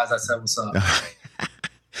those guys I said what's up.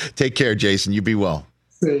 Take care, Jason. You be well.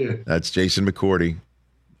 See you. That's Jason McCourty.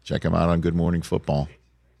 Check him out on Good Morning Football.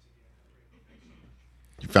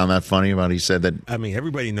 You found that funny about he said that? I mean,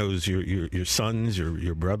 everybody knows your sons,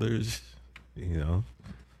 your brothers,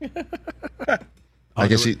 I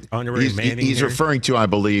guess he's referring to, I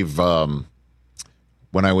believe, when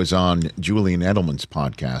I was on Julian Edelman's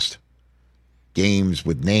podcast, Games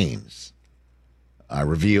with Names. I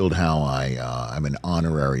revealed how I'm an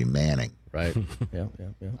honorary Manning. Right. Yeah.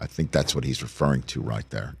 I think that's what he's referring to right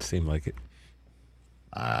there. Seemed like it.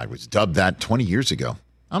 I was dubbed that 20 years ago.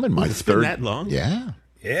 I'm in my it's third. Been that long? Yeah.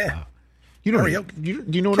 Yeah. You know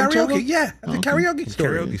what I'm talking about? Yeah. The karaoke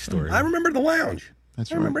story. Karaoke story. I remember the lounge.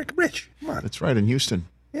 That's I right. remember Rich. Come on. That's right, in Houston.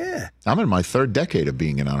 Yeah. I'm in my third decade of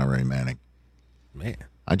being an honorary Manning. Man.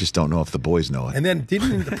 I just don't know if the boys know it. And then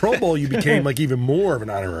didn't in the Pro Bowl you became like even more of an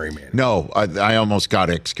honorary Manning? No, I almost got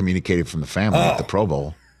excommunicated from the family at the Pro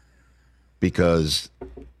Bowl because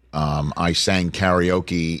I sang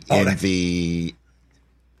karaoke in the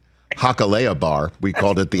Hakalea bar. We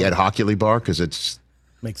called it the Ed Hockley bar because it's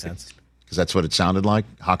makes sense. Because that's what it sounded like,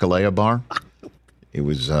 Hakalea bar. It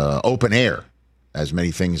was open air, as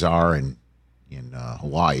many things are in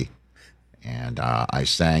Hawaii, and I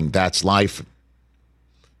sang "That's Life"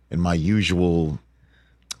 in my usual,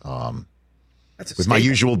 my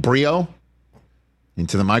usual brio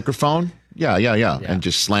into the microphone. Yeah, and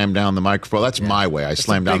just slam down the microphone. That's my way. I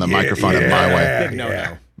slam down the microphone in my way. Big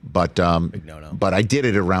no-no. But Big no-no. But I did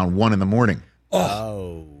it around 1 a.m.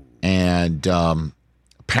 Oh. And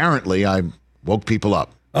apparently I woke people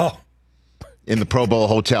up. In the Pro Bowl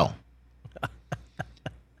hotel.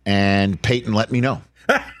 And Peyton let me know.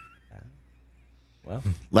 Well,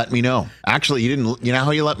 let me know. Actually, you know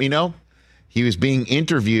how you let me know? He was being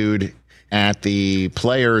interviewed at the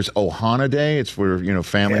Players Ohana Day. It's where,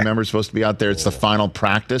 family members supposed to be out there. It's the final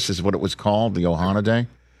practice is what it was called, the Ohana Day.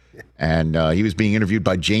 And he was being interviewed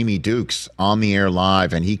by Jamie Dukes on the air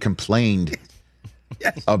live, and he complained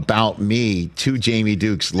about me to Jamie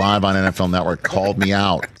Dukes live on NFL Network, called me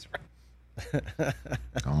out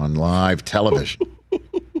on live television.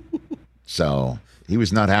 So he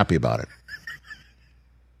was not happy about it.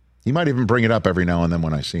 He might even bring it up every now and then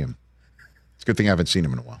when I see him. It's a good thing I haven't seen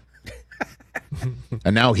him in a while.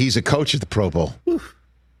 And now he's a coach at the Pro Bowl.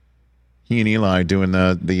 He and Eli doing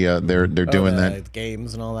they're doing that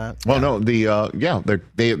games and all that. Well, no,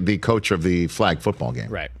 they're the coach of the flag football game.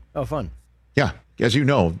 Right. Oh, fun. Yeah, as you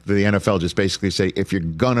know, the NFL just basically say if you're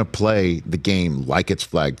gonna play the game like it's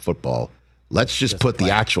flag football, let's just put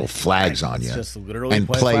the actual flags on you and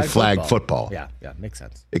play flag football. Yeah, makes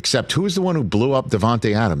sense. Except who's the one who blew up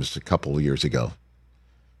Devontae Adams a couple of years ago?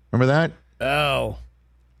 Remember that? Oh.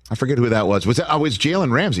 I forget who that was. Was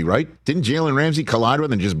Jalen Ramsey, right? Didn't Jalen Ramsey collide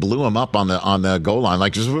with and just blew him up on the goal line?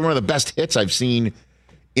 Like, just one of the best hits I've seen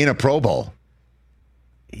in a Pro Bowl.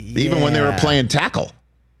 Yeah. Even when they were playing tackle.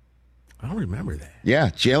 I don't remember that. Yeah,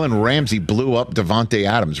 Jalen Ramsey blew up Devontae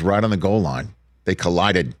Adams right on the goal line. They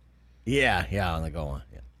collided. Yeah, on the goal line.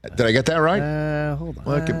 Yeah. Did I get that right? Hold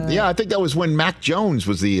on. Yeah, I think that was when Mac Jones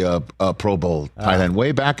was the Pro Bowl tight end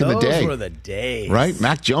way back in the day. Those were the days. Right?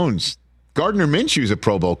 Mac Jones. Gardner Minshew's a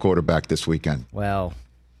Pro Bowl quarterback this weekend. Well,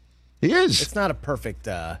 He is. It's not a perfect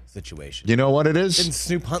situation. You know what it is? Didn't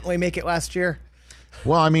Snoop Huntley make it last year?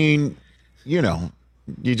 Well, I mean, you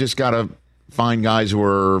just got to find guys who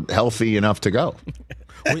are healthy enough to go.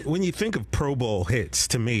 When you think of Pro Bowl hits,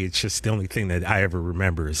 to me, it's just the only thing that I ever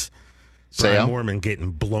remember is Brian Brian Moorman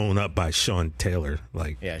getting blown up by Sean Taylor.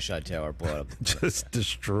 Sean Taylor blew up. Just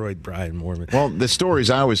destroyed Brian Moorman. Well, the stories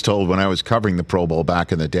I was told when I was covering the Pro Bowl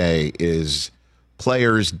back in the day is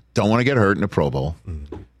players don't want to get hurt in the Pro Bowl.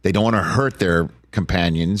 They don't want to hurt their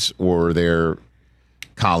companions or their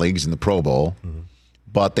colleagues in the Pro Bowl.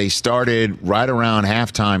 But they started right around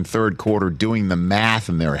halftime, third quarter, doing the math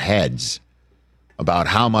in their heads about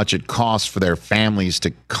how much it costs for their families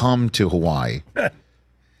to come to Hawaii.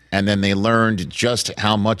 And then they learned just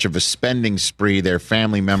how much of a spending spree their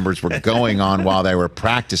family members were going on while they were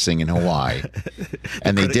practicing in Hawaii.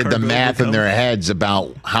 And they did the math in their heads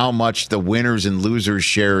about how much the winners and losers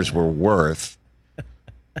shares were worth.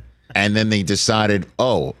 And then they decided,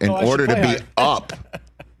 in order to be up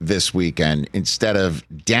this weekend instead of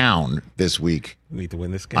down this week, I need to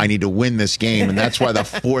win this game. I need to win this game. And that's why the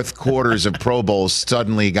fourth quarters of Pro Bowls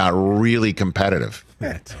suddenly got really competitive.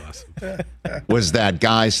 That's awesome. Was that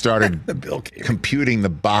guys started computing the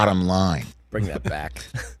bottom line. Bring that back.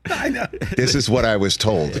 I know. This is what I was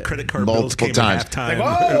told The credit card multiple bills came times. at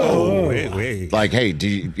halftime. Wait. Like, hey, do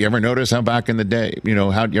you ever notice how back in the day,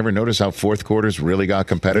 you ever notice how fourth quarters really got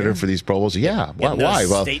competitive for these Pro Bowls? Yeah. Why?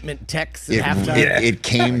 Well, Statement text at halftime. it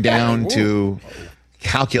came down to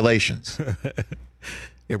calculations.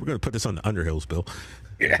 Yeah, we're going to put this on the Underhills, Bill.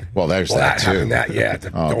 Yeah. Well, there's that too.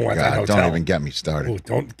 Don't want that hotel. Don't even get me started. Ooh,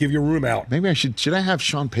 don't give your room out. Maybe should I have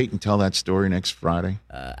Sean Payton tell that story next Friday?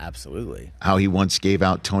 Absolutely. How he once gave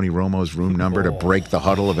out Tony Romo's room number to break the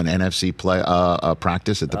huddle of an NFC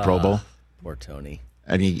practice at the Pro Bowl. Poor Tony.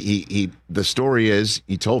 And the story is,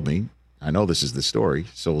 he told me, I know this is the story,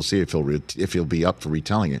 so we'll see if he'll be up for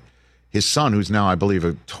retelling it. His son, who's now, I believe,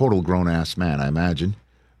 a total grown-ass man, I imagine,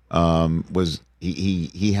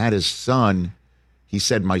 he had his son. He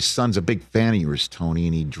said, my son's a big fan of yours, Tony,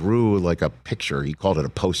 and he drew like a picture. He called it a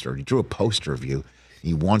poster. He drew a poster of you.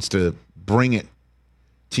 He wants to bring it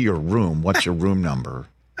to your room. What's your room number?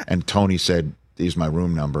 And Tony said, here's my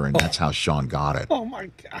room number, and that's how Sean got it. Oh, my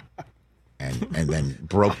God. And then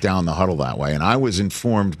broke down the huddle that way. And I was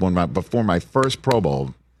informed before my first Pro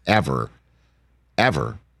Bowl ever,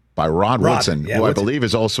 by Rod Woodson, who I believe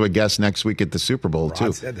is also a guest next week at the Super Bowl,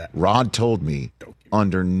 too. Said that. Rod told me,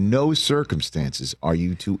 under no circumstances are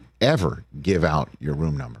you to ever give out your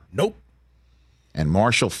room number. Nope. And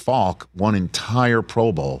Marshall Faulk, one entire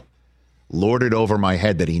Pro Bowl, lorded over my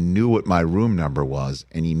head that he knew what my room number was,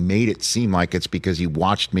 and he made it seem like it's because he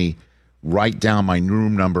watched me write down my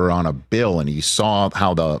room number on a bill, and he saw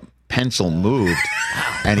how the pencil moved,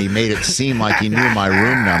 and he made it seem like he knew my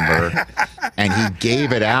room number, and he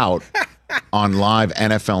gave it out on live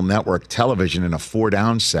NFL Network television in a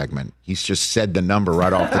 4-down segment. He's just said the number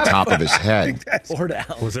right off the top of his head. 4 down.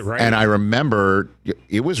 Was it right? And I remember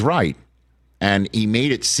it was right. And he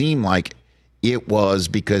made it seem like it was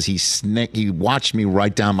because he watched me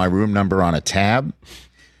write down my room number on a tab.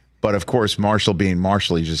 But of course, Marshall being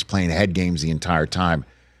Marshall, he's just playing head games the entire time.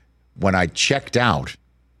 When I checked out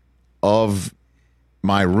of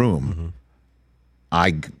my room,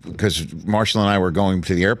 because Marshall and I were going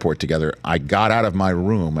to the airport together, I got out of my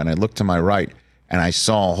room and I looked to my right and I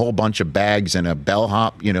saw a whole bunch of bags in a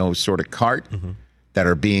bellhop, sort of cart that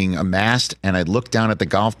are being amassed. And I looked down at the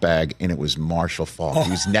golf bag and it was Marshall Faulk.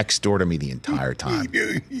 He was next door to me the entire time.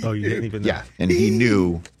 Oh, you didn't even know? Yeah, and he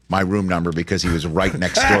knew my room number because he was right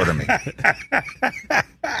next door to me.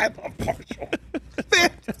 I love Marshall.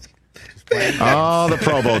 Oh, the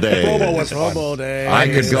Pro Bowl days. Pro Bowl day. I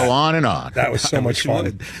could go on and on. That was so much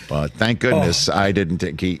fun. But thank goodness I didn't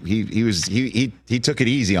take. He took it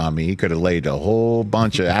easy on me. He could have laid a whole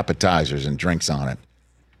bunch of appetizers and drinks on it.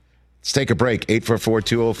 Let's take a break.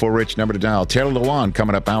 844-204-RICH, number to dial. Taylor Lewan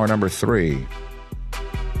coming up, hour number 3.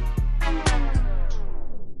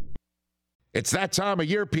 It's that time of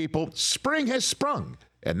year, people. Spring has sprung,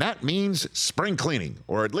 and that means spring cleaning,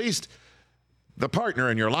 or at least the partner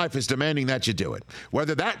in your life is demanding that you do it.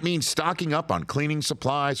 Whether that means stocking up on cleaning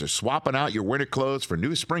supplies or swapping out your winter clothes for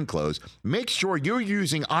new spring clothes, make sure you're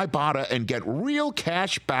using Ibotta and get real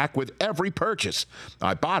cash back with every purchase.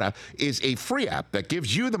 Ibotta is a free app that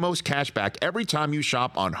gives you the most cash back every time you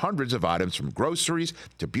shop on hundreds of items, from groceries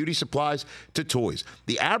to beauty supplies to toys.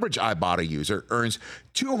 The average Ibotta user earns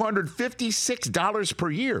 $256 per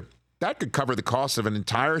year. That could cover the cost of an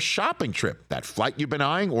entire shopping trip, that flight you've been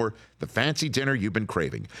eyeing, or the fancy dinner you've been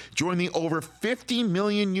craving. Join the over 50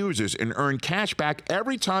 million users and earn cash back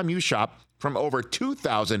every time you shop from over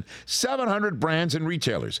 2,700 brands and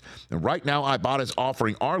retailers. And right now, Ibotta is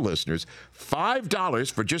offering our listeners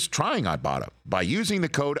 $5 for just trying Ibotta by using the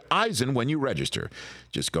code EISEN when you register.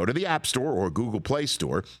 Just go to the App Store or Google Play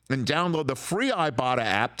Store and download the free Ibotta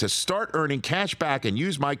app to start earning cash back and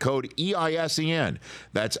use my code EISEN.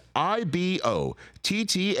 That's IBOTTA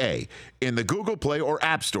in the Google Play or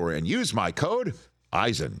App Store and use my code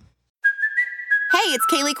EISEN. Hey, it's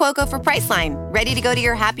Kaylee Cuoco for Priceline. Ready to go to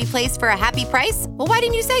your happy place for a happy price? Well, why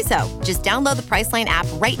didn't you say so? Just download the Priceline app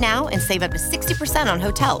right now and save up to 60% on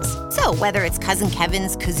hotels. So whether it's Cousin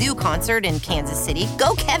Kevin's Kazoo Concert in Kansas City,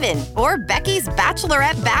 go Kevin, or Becky's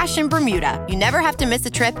Bachelorette Bash in Bermuda, you never have to miss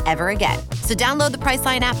a trip ever again. So download the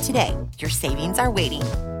Priceline app today. Your savings are waiting.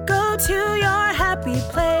 Go to your happy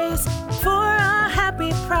place for a happy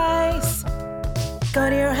price. Go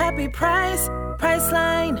to your happy price,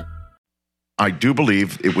 Priceline. I do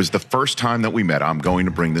believe it was the first time that we met. I'm going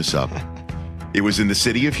to bring this up. It was in the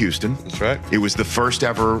city of Houston. That's right. It was the first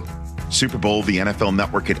ever Super Bowl the NFL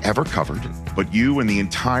Network had ever covered. But you and the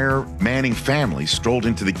entire Manning family strolled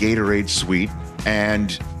into the Gatorade Suite.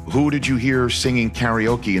 And who did you hear singing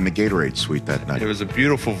karaoke in the Gatorade Suite that night? It was a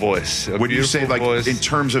beautiful voice. Would you say, like, voice. In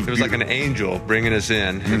terms of... It was like an angel bringing us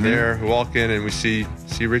in. And there, we walk in and we see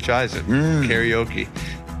Rich Eisen, karaoke.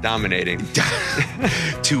 Dominating.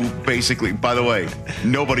 To basically, by the way,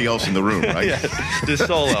 nobody else in the room, right? Yeah, just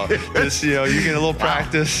solo. Just, you get a little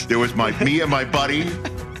practice. There was me and my buddy.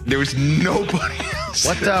 There was nobody else.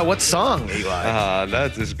 What song, Eli?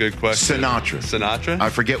 That's a good question. Sinatra? I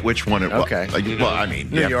forget which one it was. Okay. Well, I mean,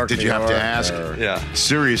 New York, did you have to ask? Yeah.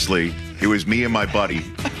 Seriously, it was me and my buddy.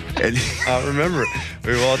 And I remember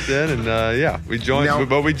we walked in and we joined,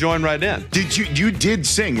 but we joined right in. You did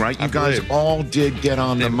sing, right? You guys all did get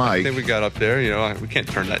on the mic. I think we got up there. We can't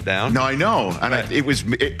turn that down. No, I know, and it was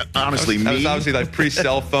honestly me. I was obviously like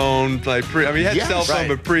pre-cell phone, you had cell phone,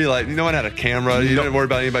 but no one had a camera. You didn't worry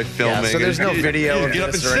about anybody filming. Yeah, so there's no video. You get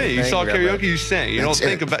up and sing. You saw karaoke, you sang. You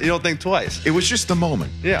don't think twice. It was just the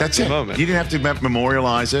moment. Yeah, that's it. Moment. You didn't have to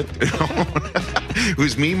memorialize it. It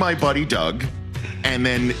was me, my buddy Doug, and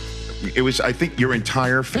then it was, I think, your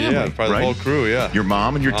entire family. Yeah, probably right? the whole crew. Yeah, your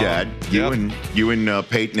mom and your dad, you and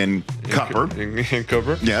Peyton and Cupper. And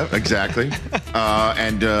Cooper. Yeah, exactly.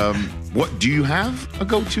 What do you have a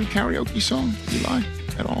go-to karaoke song, Eli?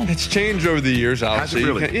 At all? It's changed over the years, obviously. Has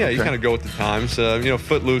it really? You kind of go with the times.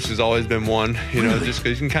 Footloose has always been one, just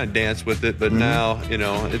because you can kind of dance with it. But now,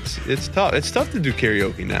 it's tough. It's tough to do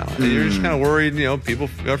karaoke now. You're just kind of worried, people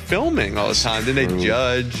are filming all the time. Then they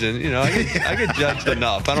judge, and, I get judged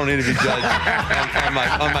enough. I don't need to be judged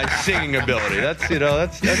on my singing ability. That's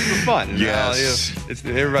for fun. Yes.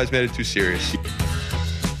 Everybody's made it too serious.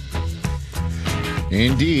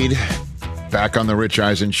 Indeed. Back on the Rich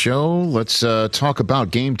Eisen Show, let's talk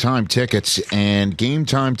about Game Time tickets. And Game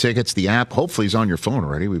Time tickets, the app, hopefully is on your phone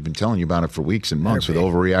already. We've been telling you about it for weeks and months with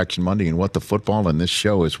Overreaction Monday and What the Football and this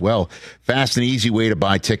show as well. Fast and easy way to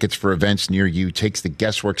buy tickets for events near you. Takes the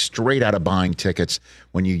guesswork straight out of buying tickets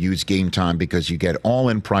when you use Game Time, because you get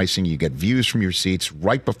all-in pricing. You get views from your seats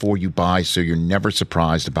right before you buy, so you're never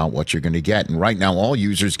surprised about what you're going to get. And right now, all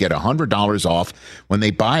users get $100 off when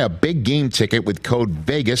they buy a big game ticket with code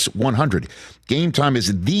VEGAS100. Game Time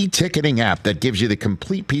is the ticketing app that gives you the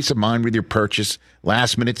complete peace of mind with your purchase.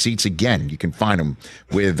 Last-minute seats, again, you can find them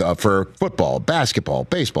for football, basketball,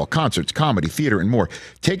 baseball, concerts, comedy, theater, and more.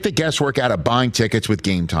 Take the guesswork out of buying tickets with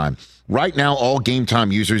Game Time. Right now, all Game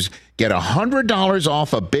Time users get $100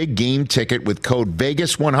 off a big game ticket with code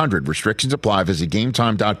VEGAS100. Restrictions apply. Visit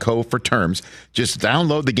GameTime.co for terms. Just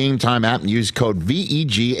download the Game Time app and use code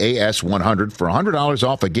VEGAS100 for $100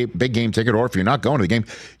 off a big game ticket. Or if you're not going to the game,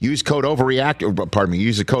 use code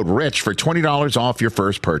use the code RICH for $20 off your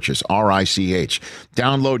first purchase. RICH.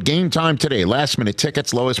 Download Game Time today. Last minute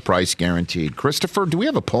tickets, lowest price guaranteed. Christopher, do we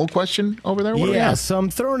have a poll question over there? Yeah, so I'm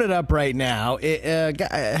throwing it up right now.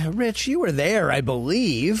 Rich, you were there, I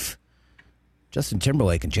believe. Justin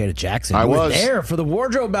Timberlake and Jada Jackson. I was there for the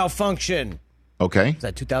wardrobe malfunction. Okay. Is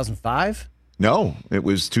that 2005? No, it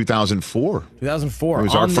was 2004. 2004. It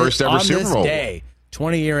was our first ever Super Bowl. On this day,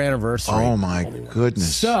 20-year anniversary. Oh, my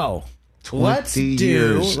goodness. So, let's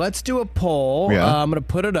do a poll. Yeah. I'm going to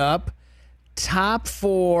put it up. Top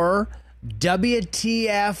 4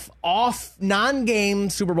 WTF off non-game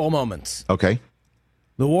Super Bowl moments. Okay.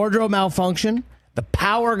 The wardrobe malfunction. The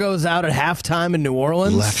power goes out at halftime in New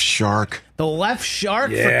Orleans. Left shark. The left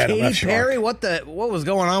shark for Katy Perry. What was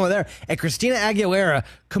going on with there? And Christina Aguilera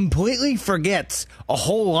completely forgets a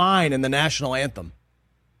whole line in the national anthem.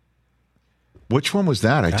 Which one was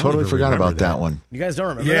that? I totally forgot about that one. You guys don't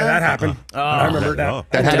remember Yeah, that? that happened. I remember that.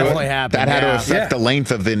 That definitely happened. That had to Yeah. affect the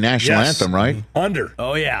length of the national anthem, right? Under.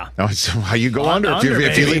 Oh, yeah. Oh, so how you go under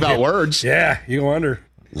if you leave out words. Yeah, you go under.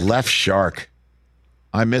 Left shark.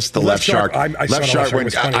 I missed the left shark. Left shark.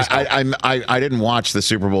 I didn't watch the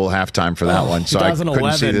Super Bowl halftime for that one, so I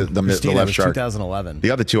couldn't see the left shark. 2011.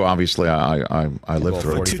 The other two, obviously, I lived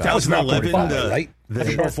through. 2011, right?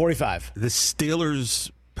 Super Bowl 45. The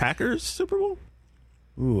Steelers-Packers Super Bowl?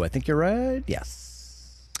 Ooh, I think you're right.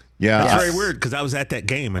 Yes. Yeah. It's very weird because I was at that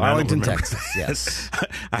game. And Arlington, I don't remember. Texas. Yes.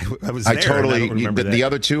 I was there. I totally. I don't remember the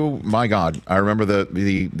other two, my God. I remember the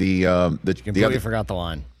Completely forgot the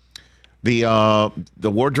line. The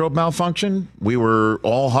wardrobe malfunction. We were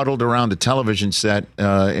all huddled around a television set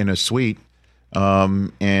in a suite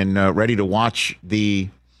and ready to watch the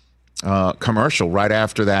commercial right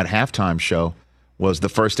after that halftime show. Was the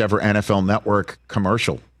first ever NFL Network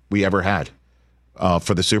commercial we ever had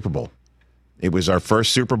for the Super Bowl. It was our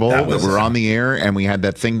first Super Bowl that we were on the air, and we had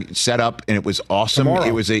that thing set up, and it was awesome. Tomorrow.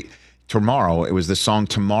 It was It was the song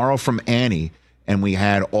 "Tomorrow" from Annie, and we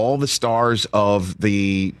had all the stars of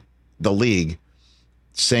the league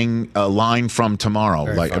sing a line from Tomorrow.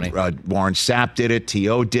 Very like funny. Warren Sapp did it,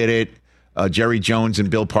 T.O. did it, Jerry Jones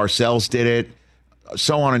and Bill Parcells did it,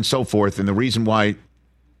 so on and so forth. And the reason why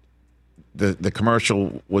the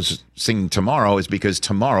commercial was singing Tomorrow is because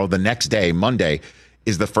tomorrow, the next day, Monday,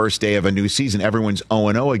 is the first day of a new season. Everyone's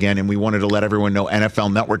 0-0 again, and we wanted to let everyone know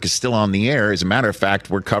NFL Network is still on the air. As a matter of fact,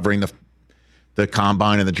 we're covering the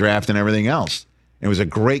combine and the draft and everything else. It was a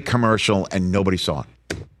great commercial, and nobody saw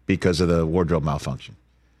it because of the wardrobe malfunction.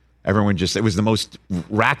 Everyone it was the most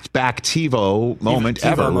racked back TiVo moment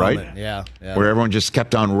ever, right? Yeah. Where everyone just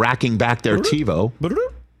kept on racking back their TiVo.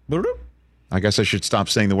 I guess I should stop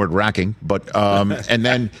saying the word racking, but and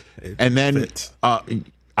then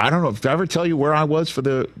I don't know. Did I ever tell you where I was for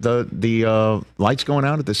the lights going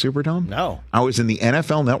out at the Superdome? No. I was in the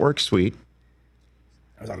NFL Network suite.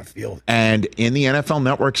 I was on the field. And in the NFL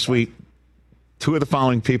Network suite, two of the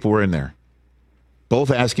following people were in there,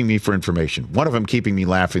 both asking me for information. One of them keeping me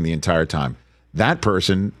laughing the entire time. That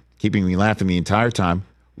person keeping me laughing the entire time,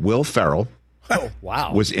 Will Ferrell,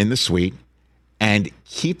 was in the suite and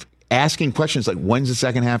keep asking questions like, when's the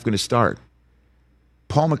second half going to start?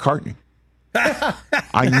 Paul McCartney.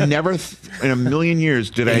 I never in a million years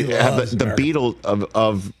did I have the Beatles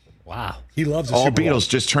of wow. He loves the all Super Bowl. Beatles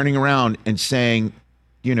just turning around and saying,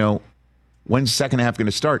 when's the second half going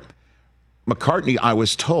to start? McCartney, I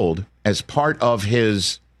was told, as part of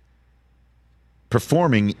his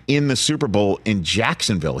performing in the Super Bowl in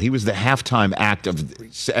Jacksonville, he was the halftime act of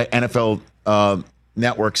NFL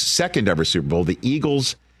Network's second ever Super Bowl, the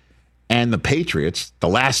Eagles and the Patriots, the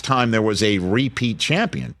last time there was a repeat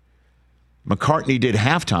champion. McCartney did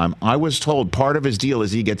halftime. I was told part of his deal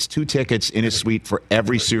is he gets 2 tickets in his suite for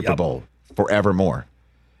every Super Bowl, forevermore.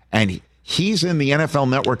 And he's in the NFL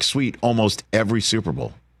Network suite almost every Super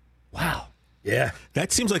Bowl. Wow. Yeah.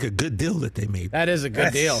 That seems like a good deal that they made. That is a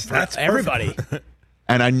good deal for everybody.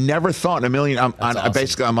 And I never thought in a million. Awesome.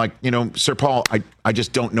 Basically, I'm like, Sir Paul, I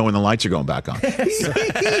just don't know when the lights are going back on.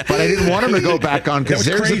 But I didn't want him to go back on because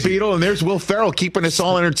there's the Beatle and there's Will Ferrell keeping us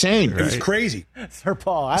all entertained. It was crazy. Sir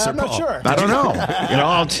Paul. I'm not sure. I don't know. I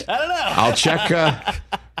don't know. I'll check.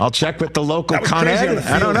 I'll check with the local Con Ed.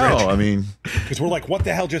 I don't know. Rich. I mean, because we're like, what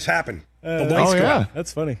the hell just happened? The lights oh go yeah, out.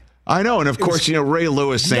 That's funny. I know, and of course, Ray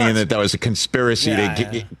Lewis saying that was a conspiracy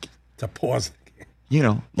to pause. They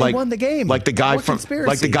won the game. Like the guy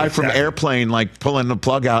from Airplane, like pulling the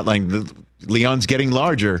plug out, like Leon's getting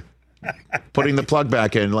larger, putting the plug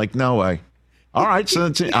back in. Like, no way. All right,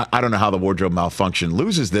 so I don't know how the wardrobe malfunction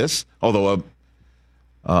loses this, although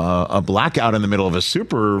a blackout in the middle of a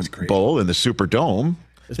Super Bowl in the Superdome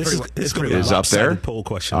is up there. Poll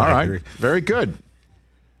question. All right, very good.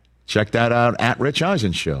 Check that out at Rich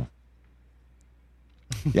Eisen Show.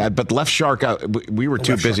 Yeah, but Left Shark, we were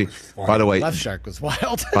too busy. By the way, Left Shark was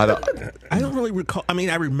wild. I don't really recall. I mean,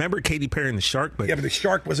 I remember Katy Perry and the Shark, but the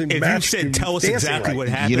Shark wasn't. If you said tell us exactly what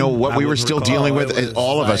happened, you know what we were still dealing with.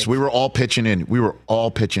 All of us, we were all pitching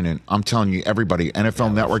in. I'm telling you, everybody,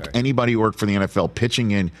 NFL Network, anybody who worked for the NFL,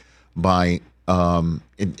 pitching in by. And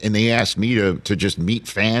they asked me to just meet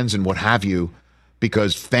fans and what have you,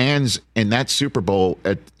 because fans in that Super Bowl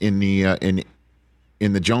in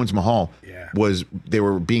the Jones Mahal they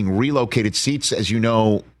were being relocated. Seats, as you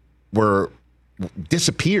know, were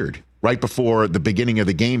disappeared right before the beginning of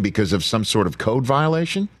the game because of some sort of code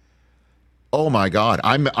violation. Oh my God,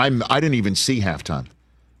 I didn't even see halftime.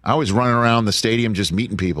 I was running around the stadium just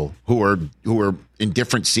meeting people who were in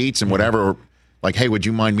different seats and whatever. Like, hey, would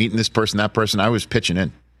you mind meeting this person, that person? I was pitching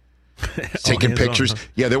in. taking pictures.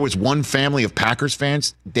 Yeah, there was one family of Packers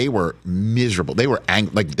fans. They were miserable. They were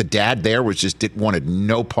angry. Like the dad there wanted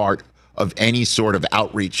no part of any sort of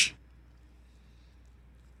outreach.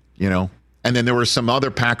 And then there were some other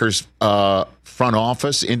Packers front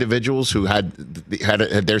office individuals who had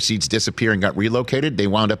their seats disappear and got relocated. They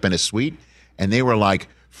wound up in a suite, and they were like,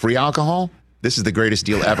 "Free alcohol? This is the greatest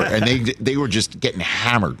deal ever." And they were just getting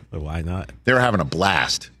hammered. But why not? They were having a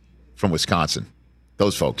blast from Wisconsin.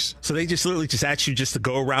 Those folks. So they just literally just asked you just to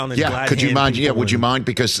go around and could you mind? Yeah, would you mind?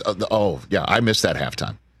 Because I missed that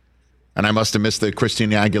halftime, and I must have missed the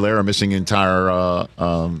Christina Aguilera missing entire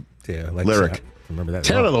lyric. Remember that.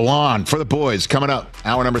 Taylor the Lawn for the boys coming up.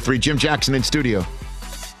 Hour number 3. Jim Jackson in studio.